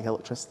much static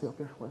electricity up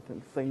here. Let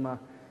me find my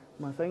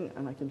thing,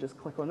 and I can just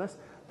click on this.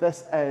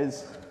 This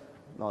is,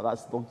 no,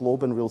 that's the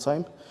globe in real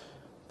time.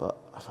 But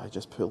if I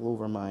just pull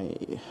over my,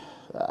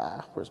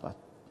 where does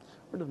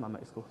my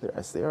mouse go? There it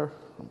is there.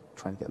 I'm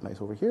trying to get the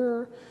mouse over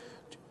here.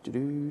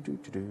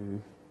 There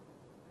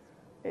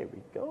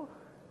we go.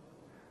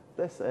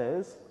 This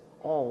is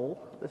one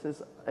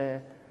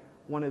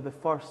of the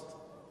first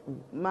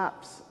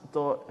maps,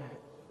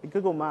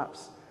 Google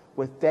Maps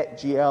with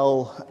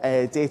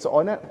DecGL data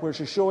on it, which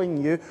is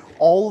showing you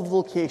all of the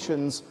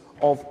locations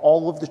of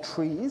all of the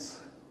trees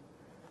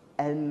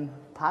in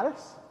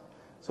Paris.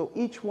 So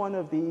each one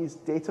of these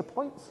data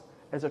points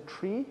is a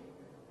tree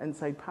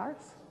inside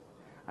Paris.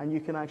 And you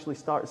can actually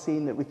start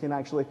seeing that we can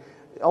actually,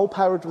 all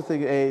powered with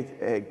the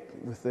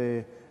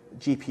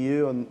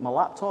GPU on my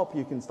laptop,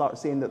 you can start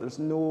seeing that there's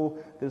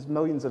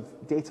millions of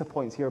data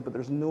points here, but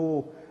there's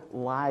no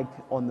lag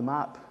on the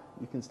map.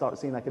 You can start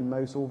seeing I can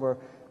mouse over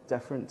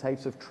different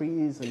types of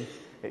trees, and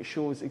it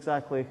shows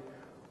exactly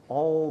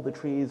all the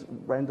trees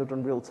rendered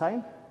in real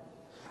time.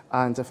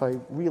 And if I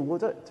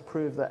reload it to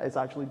prove that it's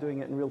actually doing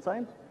it in real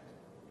time,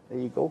 there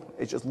you go.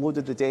 It just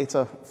loaded the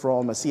data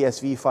from a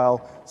CSV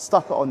file,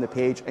 stuck it on the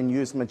page, and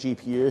used my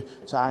GPU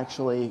to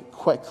actually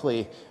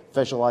quickly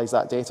visualize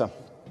that data.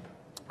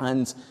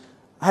 And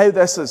how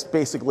this is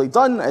basically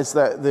done is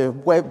that the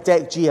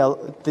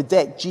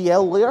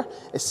DecGL layer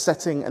is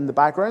sitting in the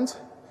background,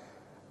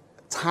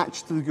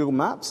 attached to the Google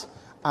Maps,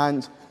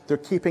 and they're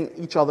keeping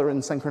each other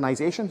in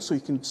synchronization, so you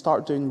can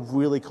start doing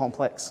really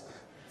complex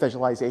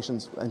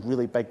visualizations and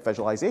really big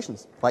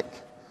visualizations,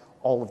 like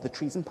all of the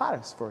trees in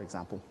Paris, for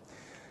example.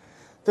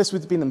 This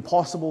would have been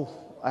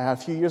impossible a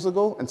few years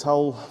ago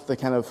until the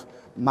kind of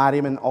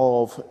marrying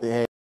of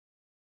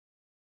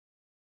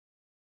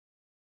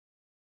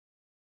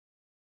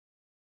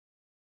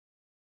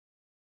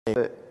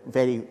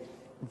very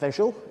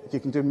visual. You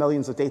can do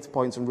millions of data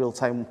points in real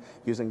time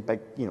using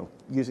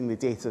using the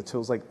data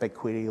tools like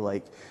BigQuery,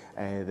 like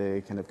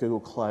the kind of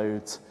Google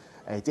Cloud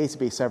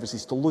database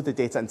services to load the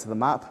data into the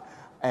map.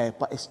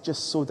 But it's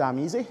just so damn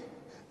easy,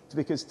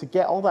 because to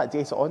get all that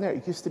data on there,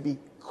 it used to be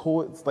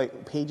code,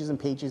 like pages and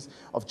pages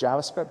of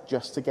JavaScript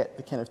just to get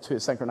the kind of two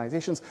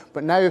synchronizations.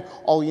 But now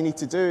all you need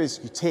to do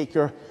is you take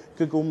your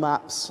Google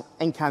Maps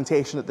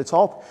incantation at the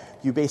top,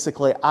 you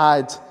basically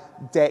add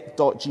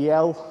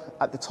dec.gl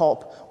at the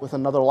top with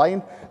another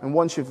line, and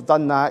once you've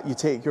done that, you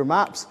take your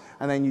maps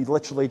and then you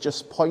literally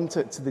just point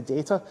it to the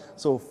data.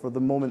 So for the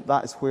moment,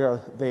 that is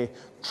where the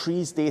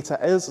trees data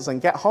is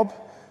in GitHub.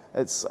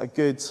 It's a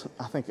good,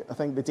 I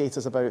think the data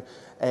is about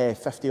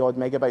 50 odd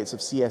megabytes of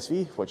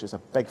CSV, which is a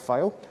big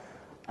file.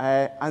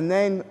 And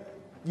then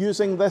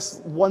using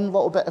this one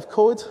little bit of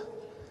code,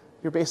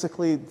 you're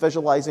basically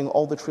visualizing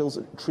all the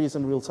trees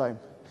in real time.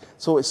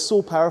 So it's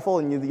so powerful,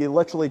 and you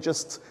literally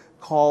just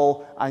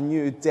call a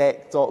new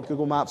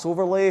dec.google maps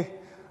overlay,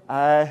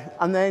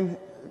 and then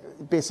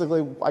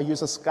basically I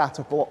use a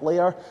scatter plot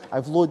layer.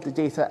 I've loaded the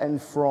data in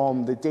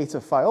from the data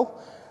file,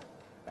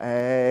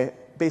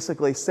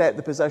 basically set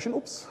the position,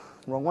 oops,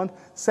 wrong one,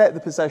 set the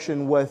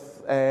position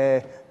with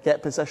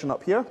get position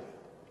up here,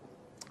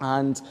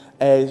 and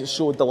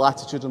showed the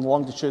latitude and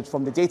longitude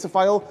from the data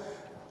file,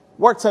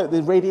 worked out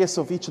the radius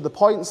of each of the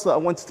points that I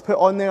wanted to put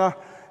on there,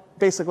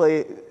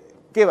 basically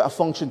gave it a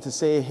function to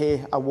say,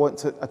 hey, I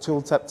want a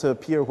tooltip to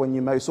appear when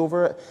you mouse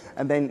over it,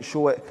 and then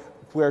show it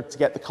where to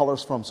get the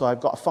colors from. So I've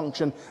got a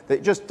function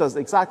that just does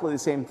exactly the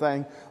same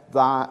thing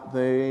that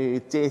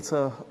the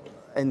data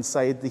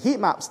inside the heat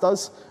maps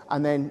does,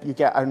 and then you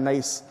get a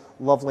nice,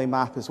 lovely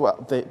map as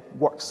well that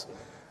works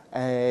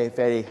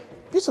very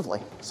beautifully.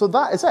 So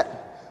that is it.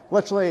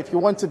 Literally, if you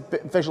want to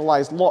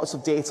visualize lots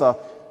of data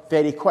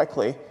very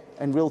quickly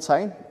in real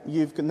time,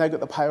 you've now got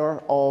the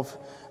power of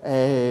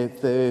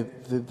the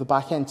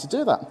back end to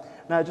do that.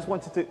 Now I just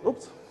wanted to,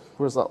 oops,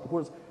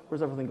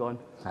 where's everything gone?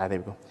 Ah, there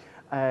we go.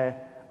 I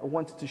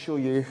wanted to show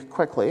you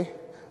quickly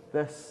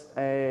this.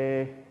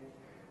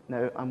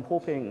 Now I'm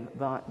hoping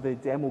that the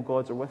demo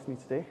gods are with me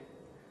today.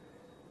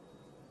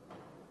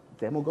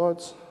 Demo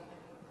gods,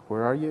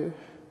 where are you?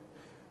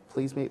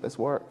 Please make this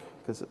work,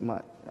 because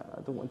I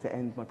don't want to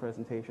end my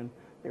presentation.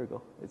 There we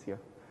go, it's here.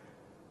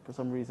 For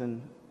some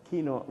reason,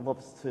 Keynote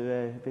loves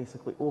to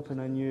basically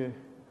open a new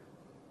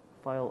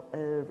file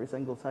every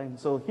single time.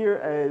 So here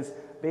is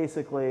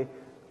basically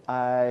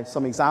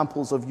some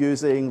examples of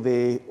using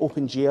the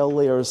OpenGL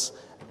layers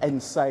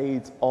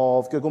inside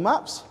of Google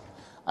Maps.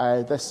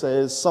 This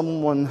is,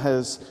 someone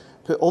has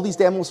put, all these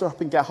demos are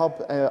up in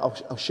GitHub.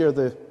 I'll share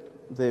the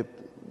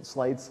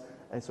slides,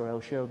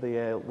 I'll share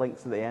the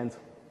links at the end.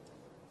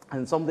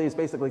 And somebody's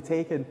basically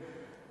taken,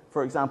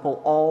 for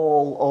example,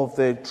 all of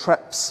the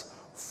trips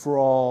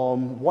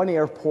from one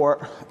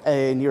airport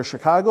near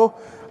Chicago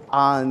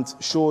and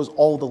shows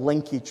all the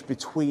linkage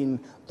between,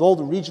 all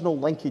the regional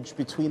linkage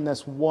between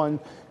this one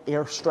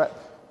airstrip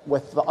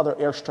with the other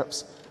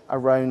airstrips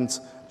around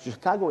the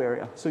Chicago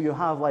area. So you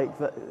have like,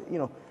 the,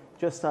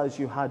 just as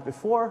you had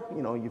before,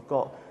 you've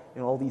got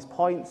all these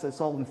points,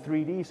 it's all in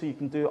 3D, so you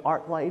can do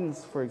arc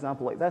lines, for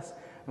example, like this.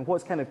 And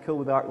what's kind of cool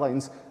with the arc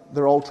lines,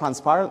 they're all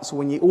transparent, so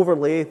when you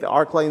overlay the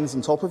arc lines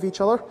on top of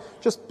each other,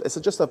 it's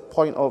just a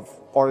point of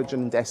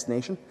origin and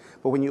destination.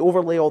 But when you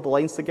overlay all the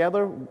lines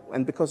together,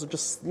 and because they're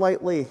just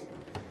slightly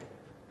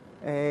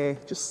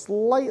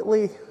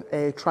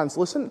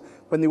translucent,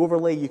 when they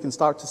overlay, you can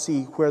start to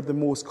see where the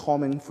most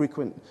common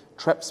frequent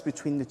trips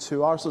between the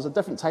two are. So it's a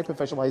different type of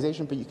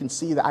visualization, but you can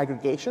see the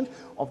aggregation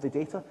of the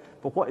data.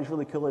 But what is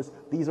really cool is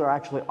these are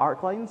actually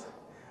arc lines.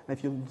 And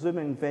if you zoom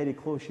in very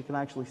close, you can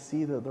actually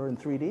see that they're in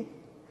 3D.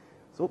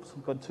 So, oops,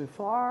 I've gone too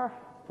far.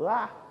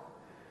 Blah.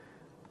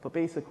 But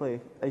basically,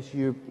 as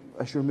you're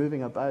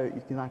moving about,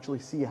 you can actually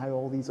see how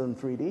all these are in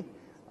 3D.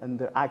 And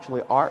they're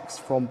actually arcs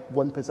from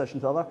one position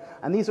to the other.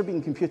 And these are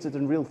being computed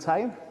in real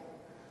time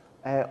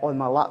on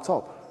my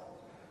laptop.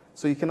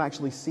 So you can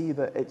actually see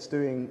that it's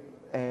doing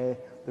the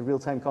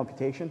real-time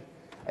computation.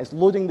 It's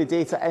loading the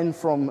data in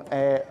from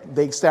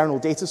the external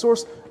data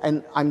source,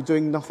 and I'm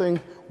doing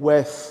nothing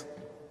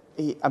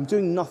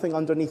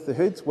underneath the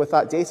hood with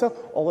that data.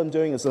 All I'm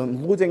doing is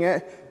I'm loading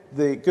it.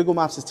 The Google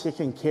Maps is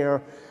taking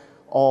care,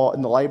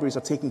 and the libraries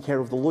are taking care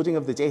of the loading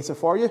of the data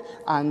for you,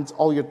 and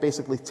all you're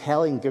basically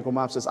telling Google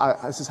Maps is,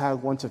 this is how I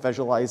want to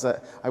visualize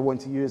it. I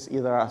want to use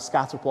either a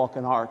scatter block,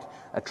 an arc,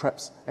 a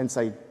trips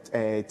inside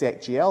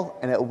DecGL,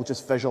 and it will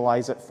just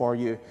visualize it for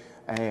you,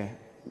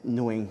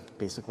 knowing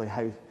basically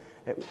how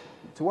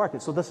to work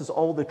it. So this is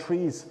all the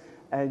trees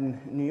in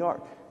New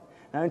York.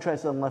 Now,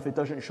 interestingly enough, it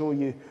doesn't show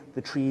you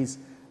the trees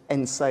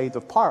inside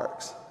of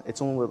parks.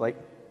 It's only like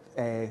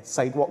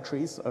sidewalk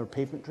trees or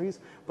pavement trees,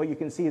 but you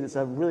can see it's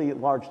a really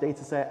large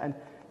data set, and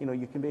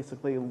you can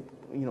basically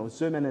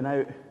zoom in and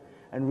out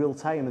in real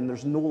time, and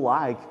there's no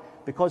lag.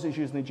 Because it's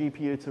using the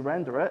GPU to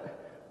render it,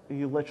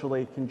 you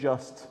literally can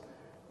just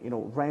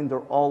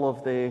render all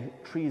of the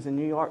trees in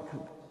New York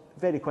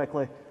very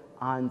quickly,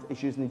 and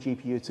it's using the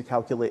GPU to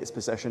calculate its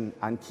position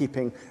and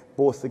keeping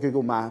both the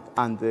Google map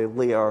and the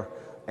layer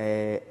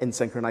in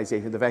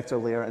synchronization, the vector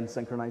layer in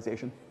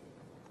synchronization.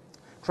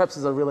 Trips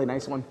is a really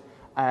nice one.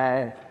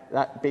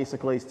 That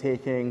basically is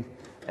taking,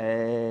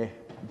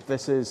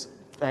 this is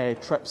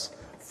trips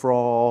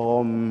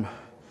from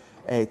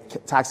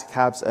taxi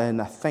cabs in,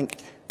 I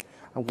think,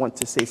 I want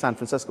to say San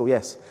Francisco,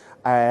 yes.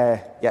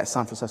 Yeah,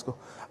 San Francisco.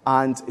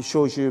 And it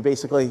shows you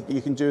basically,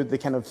 you can do the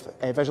kind of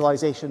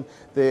visualization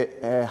that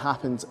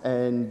happened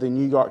in the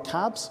New York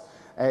cabs.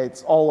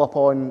 It's all up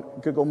on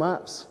Google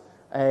Maps,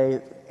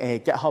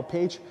 GitHub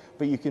page,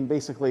 but you can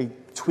basically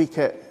tweak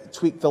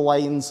the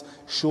lines,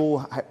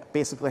 show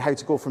basically how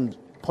to go from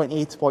point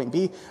A to point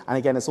B. And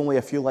again, it's only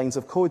a few lines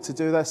of code to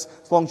do this.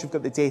 As long as you've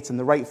got the data in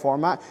the right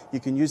format, you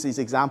can use these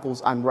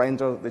examples and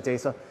render the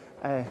data.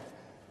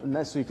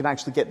 So you can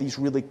actually get these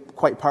really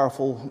quite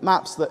powerful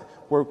maps that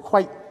were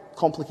quite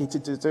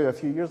complicated to do a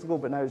few years ago,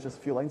 but now it's just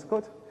a few lines of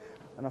code.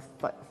 And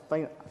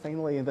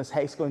finally, in this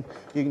hexagon,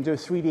 you can do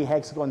 3D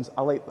hexagons.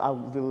 I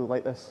really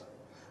like this.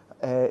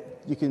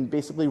 You can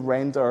basically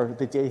render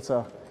the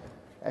data.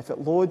 If it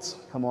loads,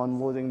 come on,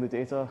 loading the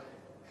data.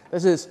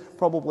 This is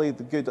probably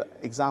the good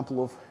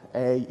example of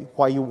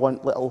why you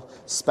want little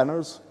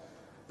spinners.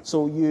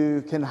 So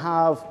you can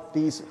have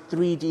these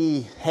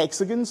 3D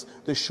hexagons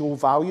that show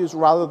values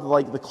rather than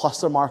like the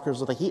cluster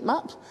markers of the heat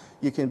map.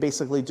 You can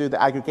basically do the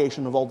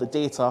aggregation of all the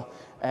data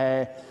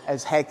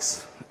as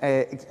hex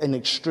and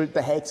extrude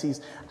the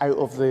hexes out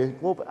of the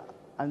globe.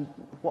 And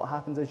what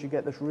happens is you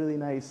get this really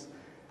nice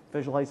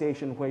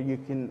visualization where you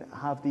can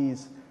have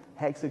these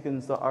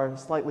hexagons that are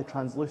slightly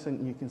translucent,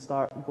 and you can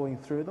start going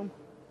through them,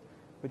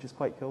 which is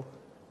quite cool.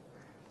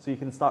 So you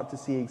can start to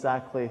see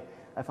exactly,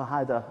 if I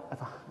had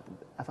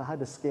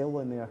a scale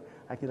in there,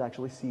 I could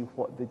actually see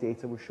what the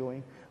data was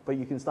showing. But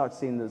you can start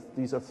seeing that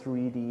these are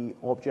 3D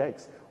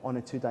objects on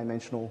a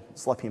two-dimensional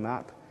Slippy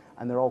map,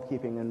 and they're all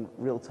keeping in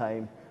real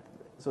time.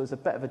 So it's a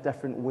bit of a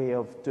different way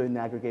of doing the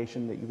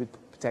aggregation that you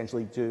would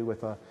potentially do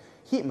with a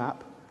heat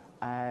map,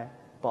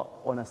 but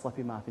on a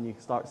Slippy map, and you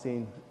can start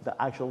seeing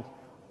the actual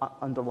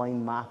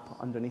underlying map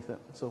underneath it.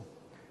 So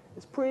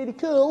it's pretty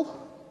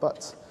cool,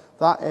 but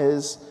that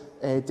is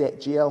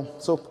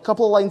DecGL. So a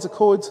couple of lines of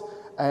code,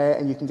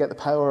 and you can get the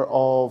power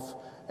of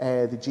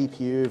the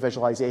GPU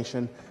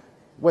visualization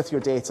with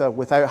your data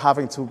without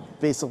having to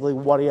basically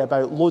worry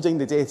about loading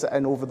the data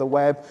in over the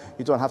web.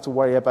 You don't have to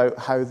worry about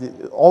how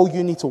all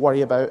you need to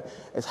worry about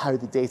is how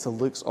the data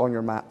looks on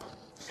your map.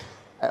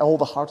 All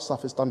the hard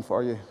stuff is done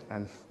for you,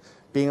 and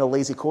being a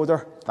lazy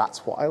coder, that's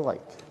what I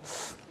like.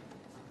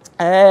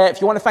 If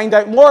you want to find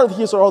out more,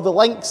 here's are all the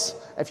links.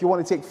 If you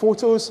want to take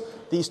photos,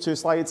 these two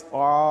slides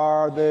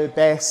are the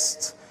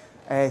best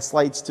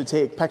slides to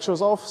take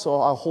pictures of. So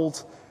I'll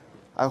hold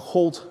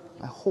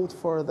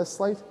for this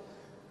slide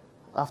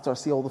after I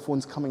see all the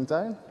phones coming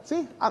down.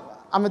 See,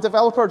 I'm a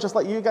developer just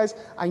like you guys.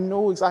 I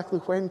know exactly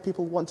when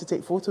people want to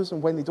take photos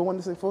and when they don't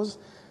want to take photos.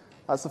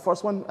 That's the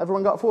first one.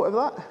 Everyone got a photo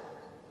of that?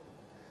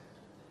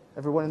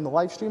 Everyone in the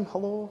live stream,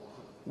 hello.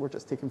 We're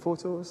just taking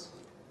photos.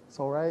 It's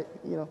all right.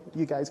 You know,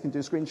 you guys can do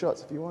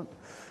screenshots if you want.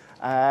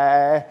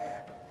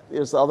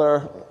 There's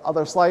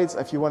other slides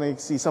if you want to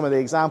see some of the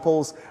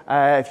examples.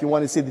 If you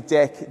want to see the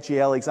deck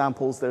GL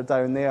examples, they're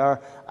down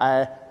there.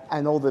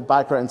 And all the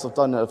backgrounds I've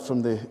done are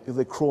from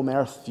the Chrome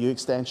Earth view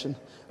extension,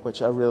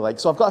 which I really like.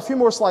 So I've got a few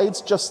more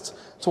slides just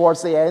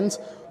towards the end.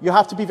 You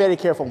have to be very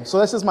careful. So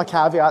this is my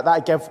caveat that I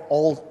give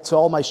to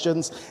all my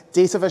students.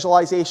 Data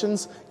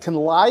visualizations can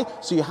lie,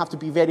 so you have to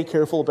be very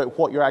careful about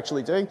what you're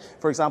actually doing.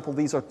 For example,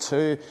 these are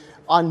two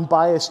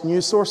unbiased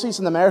news sources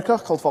in America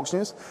called Fox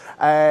News.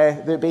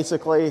 They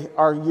basically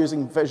are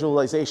using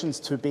visualizations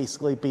to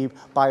basically be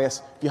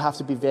biased. You have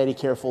to be very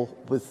careful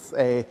with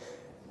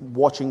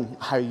watching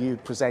how you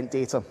present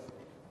data.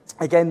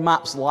 Again,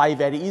 maps lie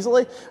very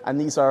easily,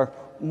 and these are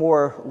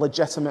more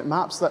legitimate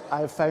maps that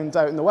I've found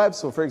out in the web.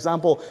 So for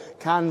example,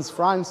 Cannes,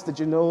 France, did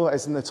you know,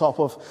 is in the top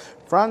of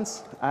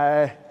France.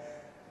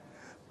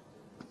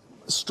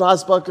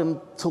 Strasbourg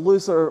and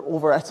Toulouse are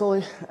over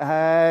Italy.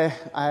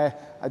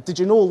 Did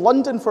you know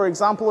London, for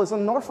example, is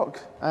in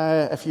Norfolk?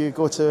 If you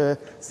go to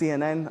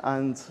CNN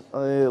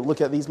and look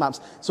at these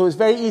maps. So it's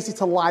very easy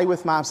to lie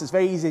with maps. It's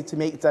very easy to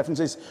make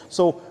differences.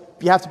 So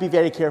you have to be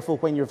very careful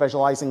when you're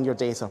visualizing your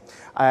data.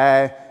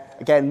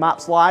 Again,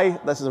 maps lie.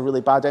 This is a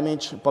really bad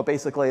image, but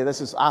basically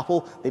this is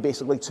Apple. They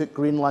basically took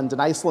Greenland and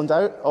Iceland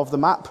out of the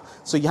map.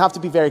 So you have to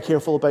be very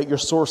careful about your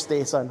source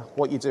data and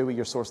what you do with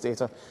your source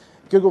data.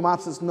 Google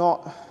Maps is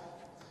not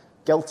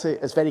guilty,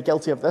 is very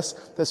guilty of this.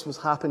 This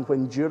happened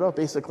when Jura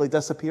basically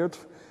disappeared.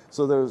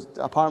 So there's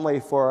apparently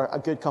for a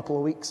good couple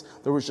of weeks,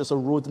 there was just a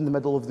road in the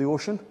middle of the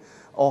ocean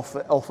off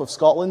of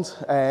Scotland.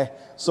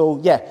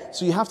 So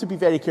you have to be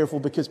very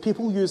careful because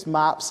people use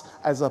maps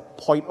as a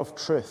point of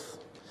truth.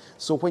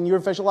 So when you're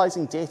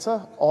visualizing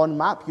data on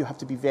map, you have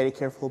to be very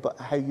careful about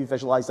how you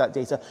visualize that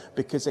data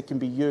because it can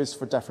be used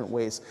for different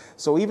ways.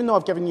 So even though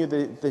I've given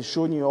you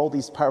shown you all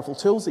these powerful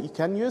tools that you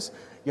can use,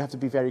 you have to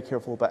be very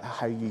careful about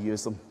how you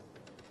use them.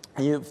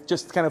 And you've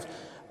just kind of,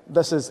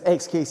 this is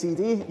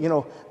XKCD, you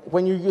know,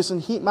 when you're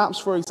using heat maps,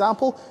 for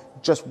example,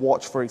 just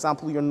watch, for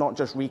example, you're not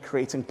just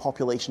recreating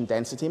population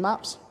density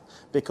maps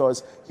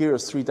because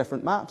here's 3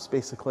 different maps,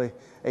 basically.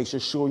 It's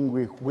just showing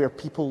where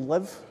people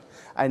live.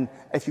 And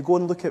if you go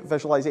and look at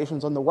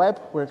visualizations on the web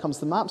where it comes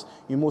to maps,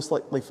 you most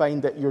likely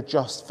find that you're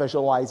just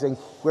visualizing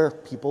where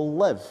people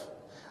live.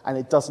 And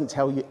it doesn't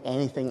tell you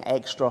anything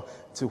extra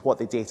to what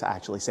the data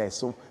actually says.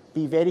 So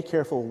be very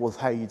careful with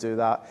how you do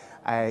that.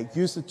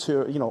 Use the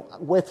tool, you know,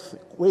 with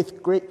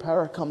great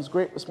power comes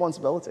great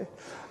responsibility,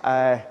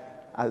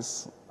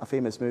 as a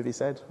famous movie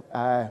said.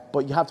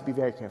 But you have to be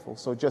very careful.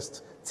 So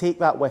just take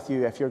that with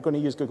you. If you're going to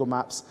use Google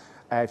Maps,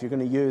 if you're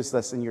going to use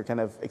this in your kind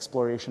of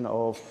exploration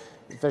of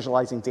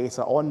visualizing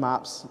data on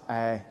maps,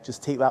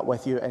 just take that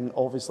with you and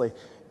obviously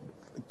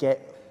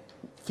get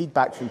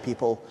feedback from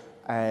people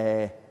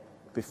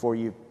before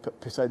you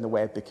put it on the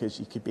web because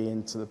you could be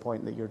into the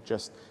point that you're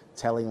just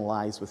telling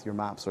lies with your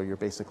maps or you're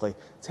basically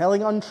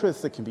telling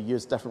untruth that can be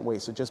used different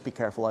ways. So just be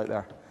careful out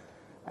there.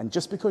 And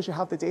just because you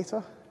have the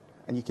data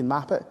and you can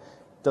map it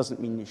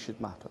doesn't mean you should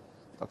map it.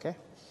 Okay?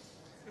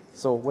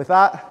 So with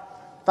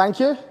that,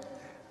 thank you.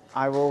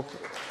 I will...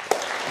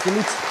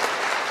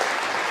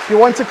 If you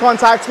want to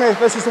contact me,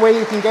 this is the way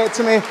you can get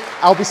to me.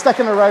 I'll be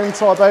sticking around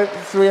till about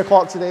 3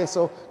 o'clock today,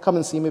 so come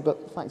and see me,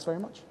 but thanks very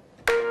much.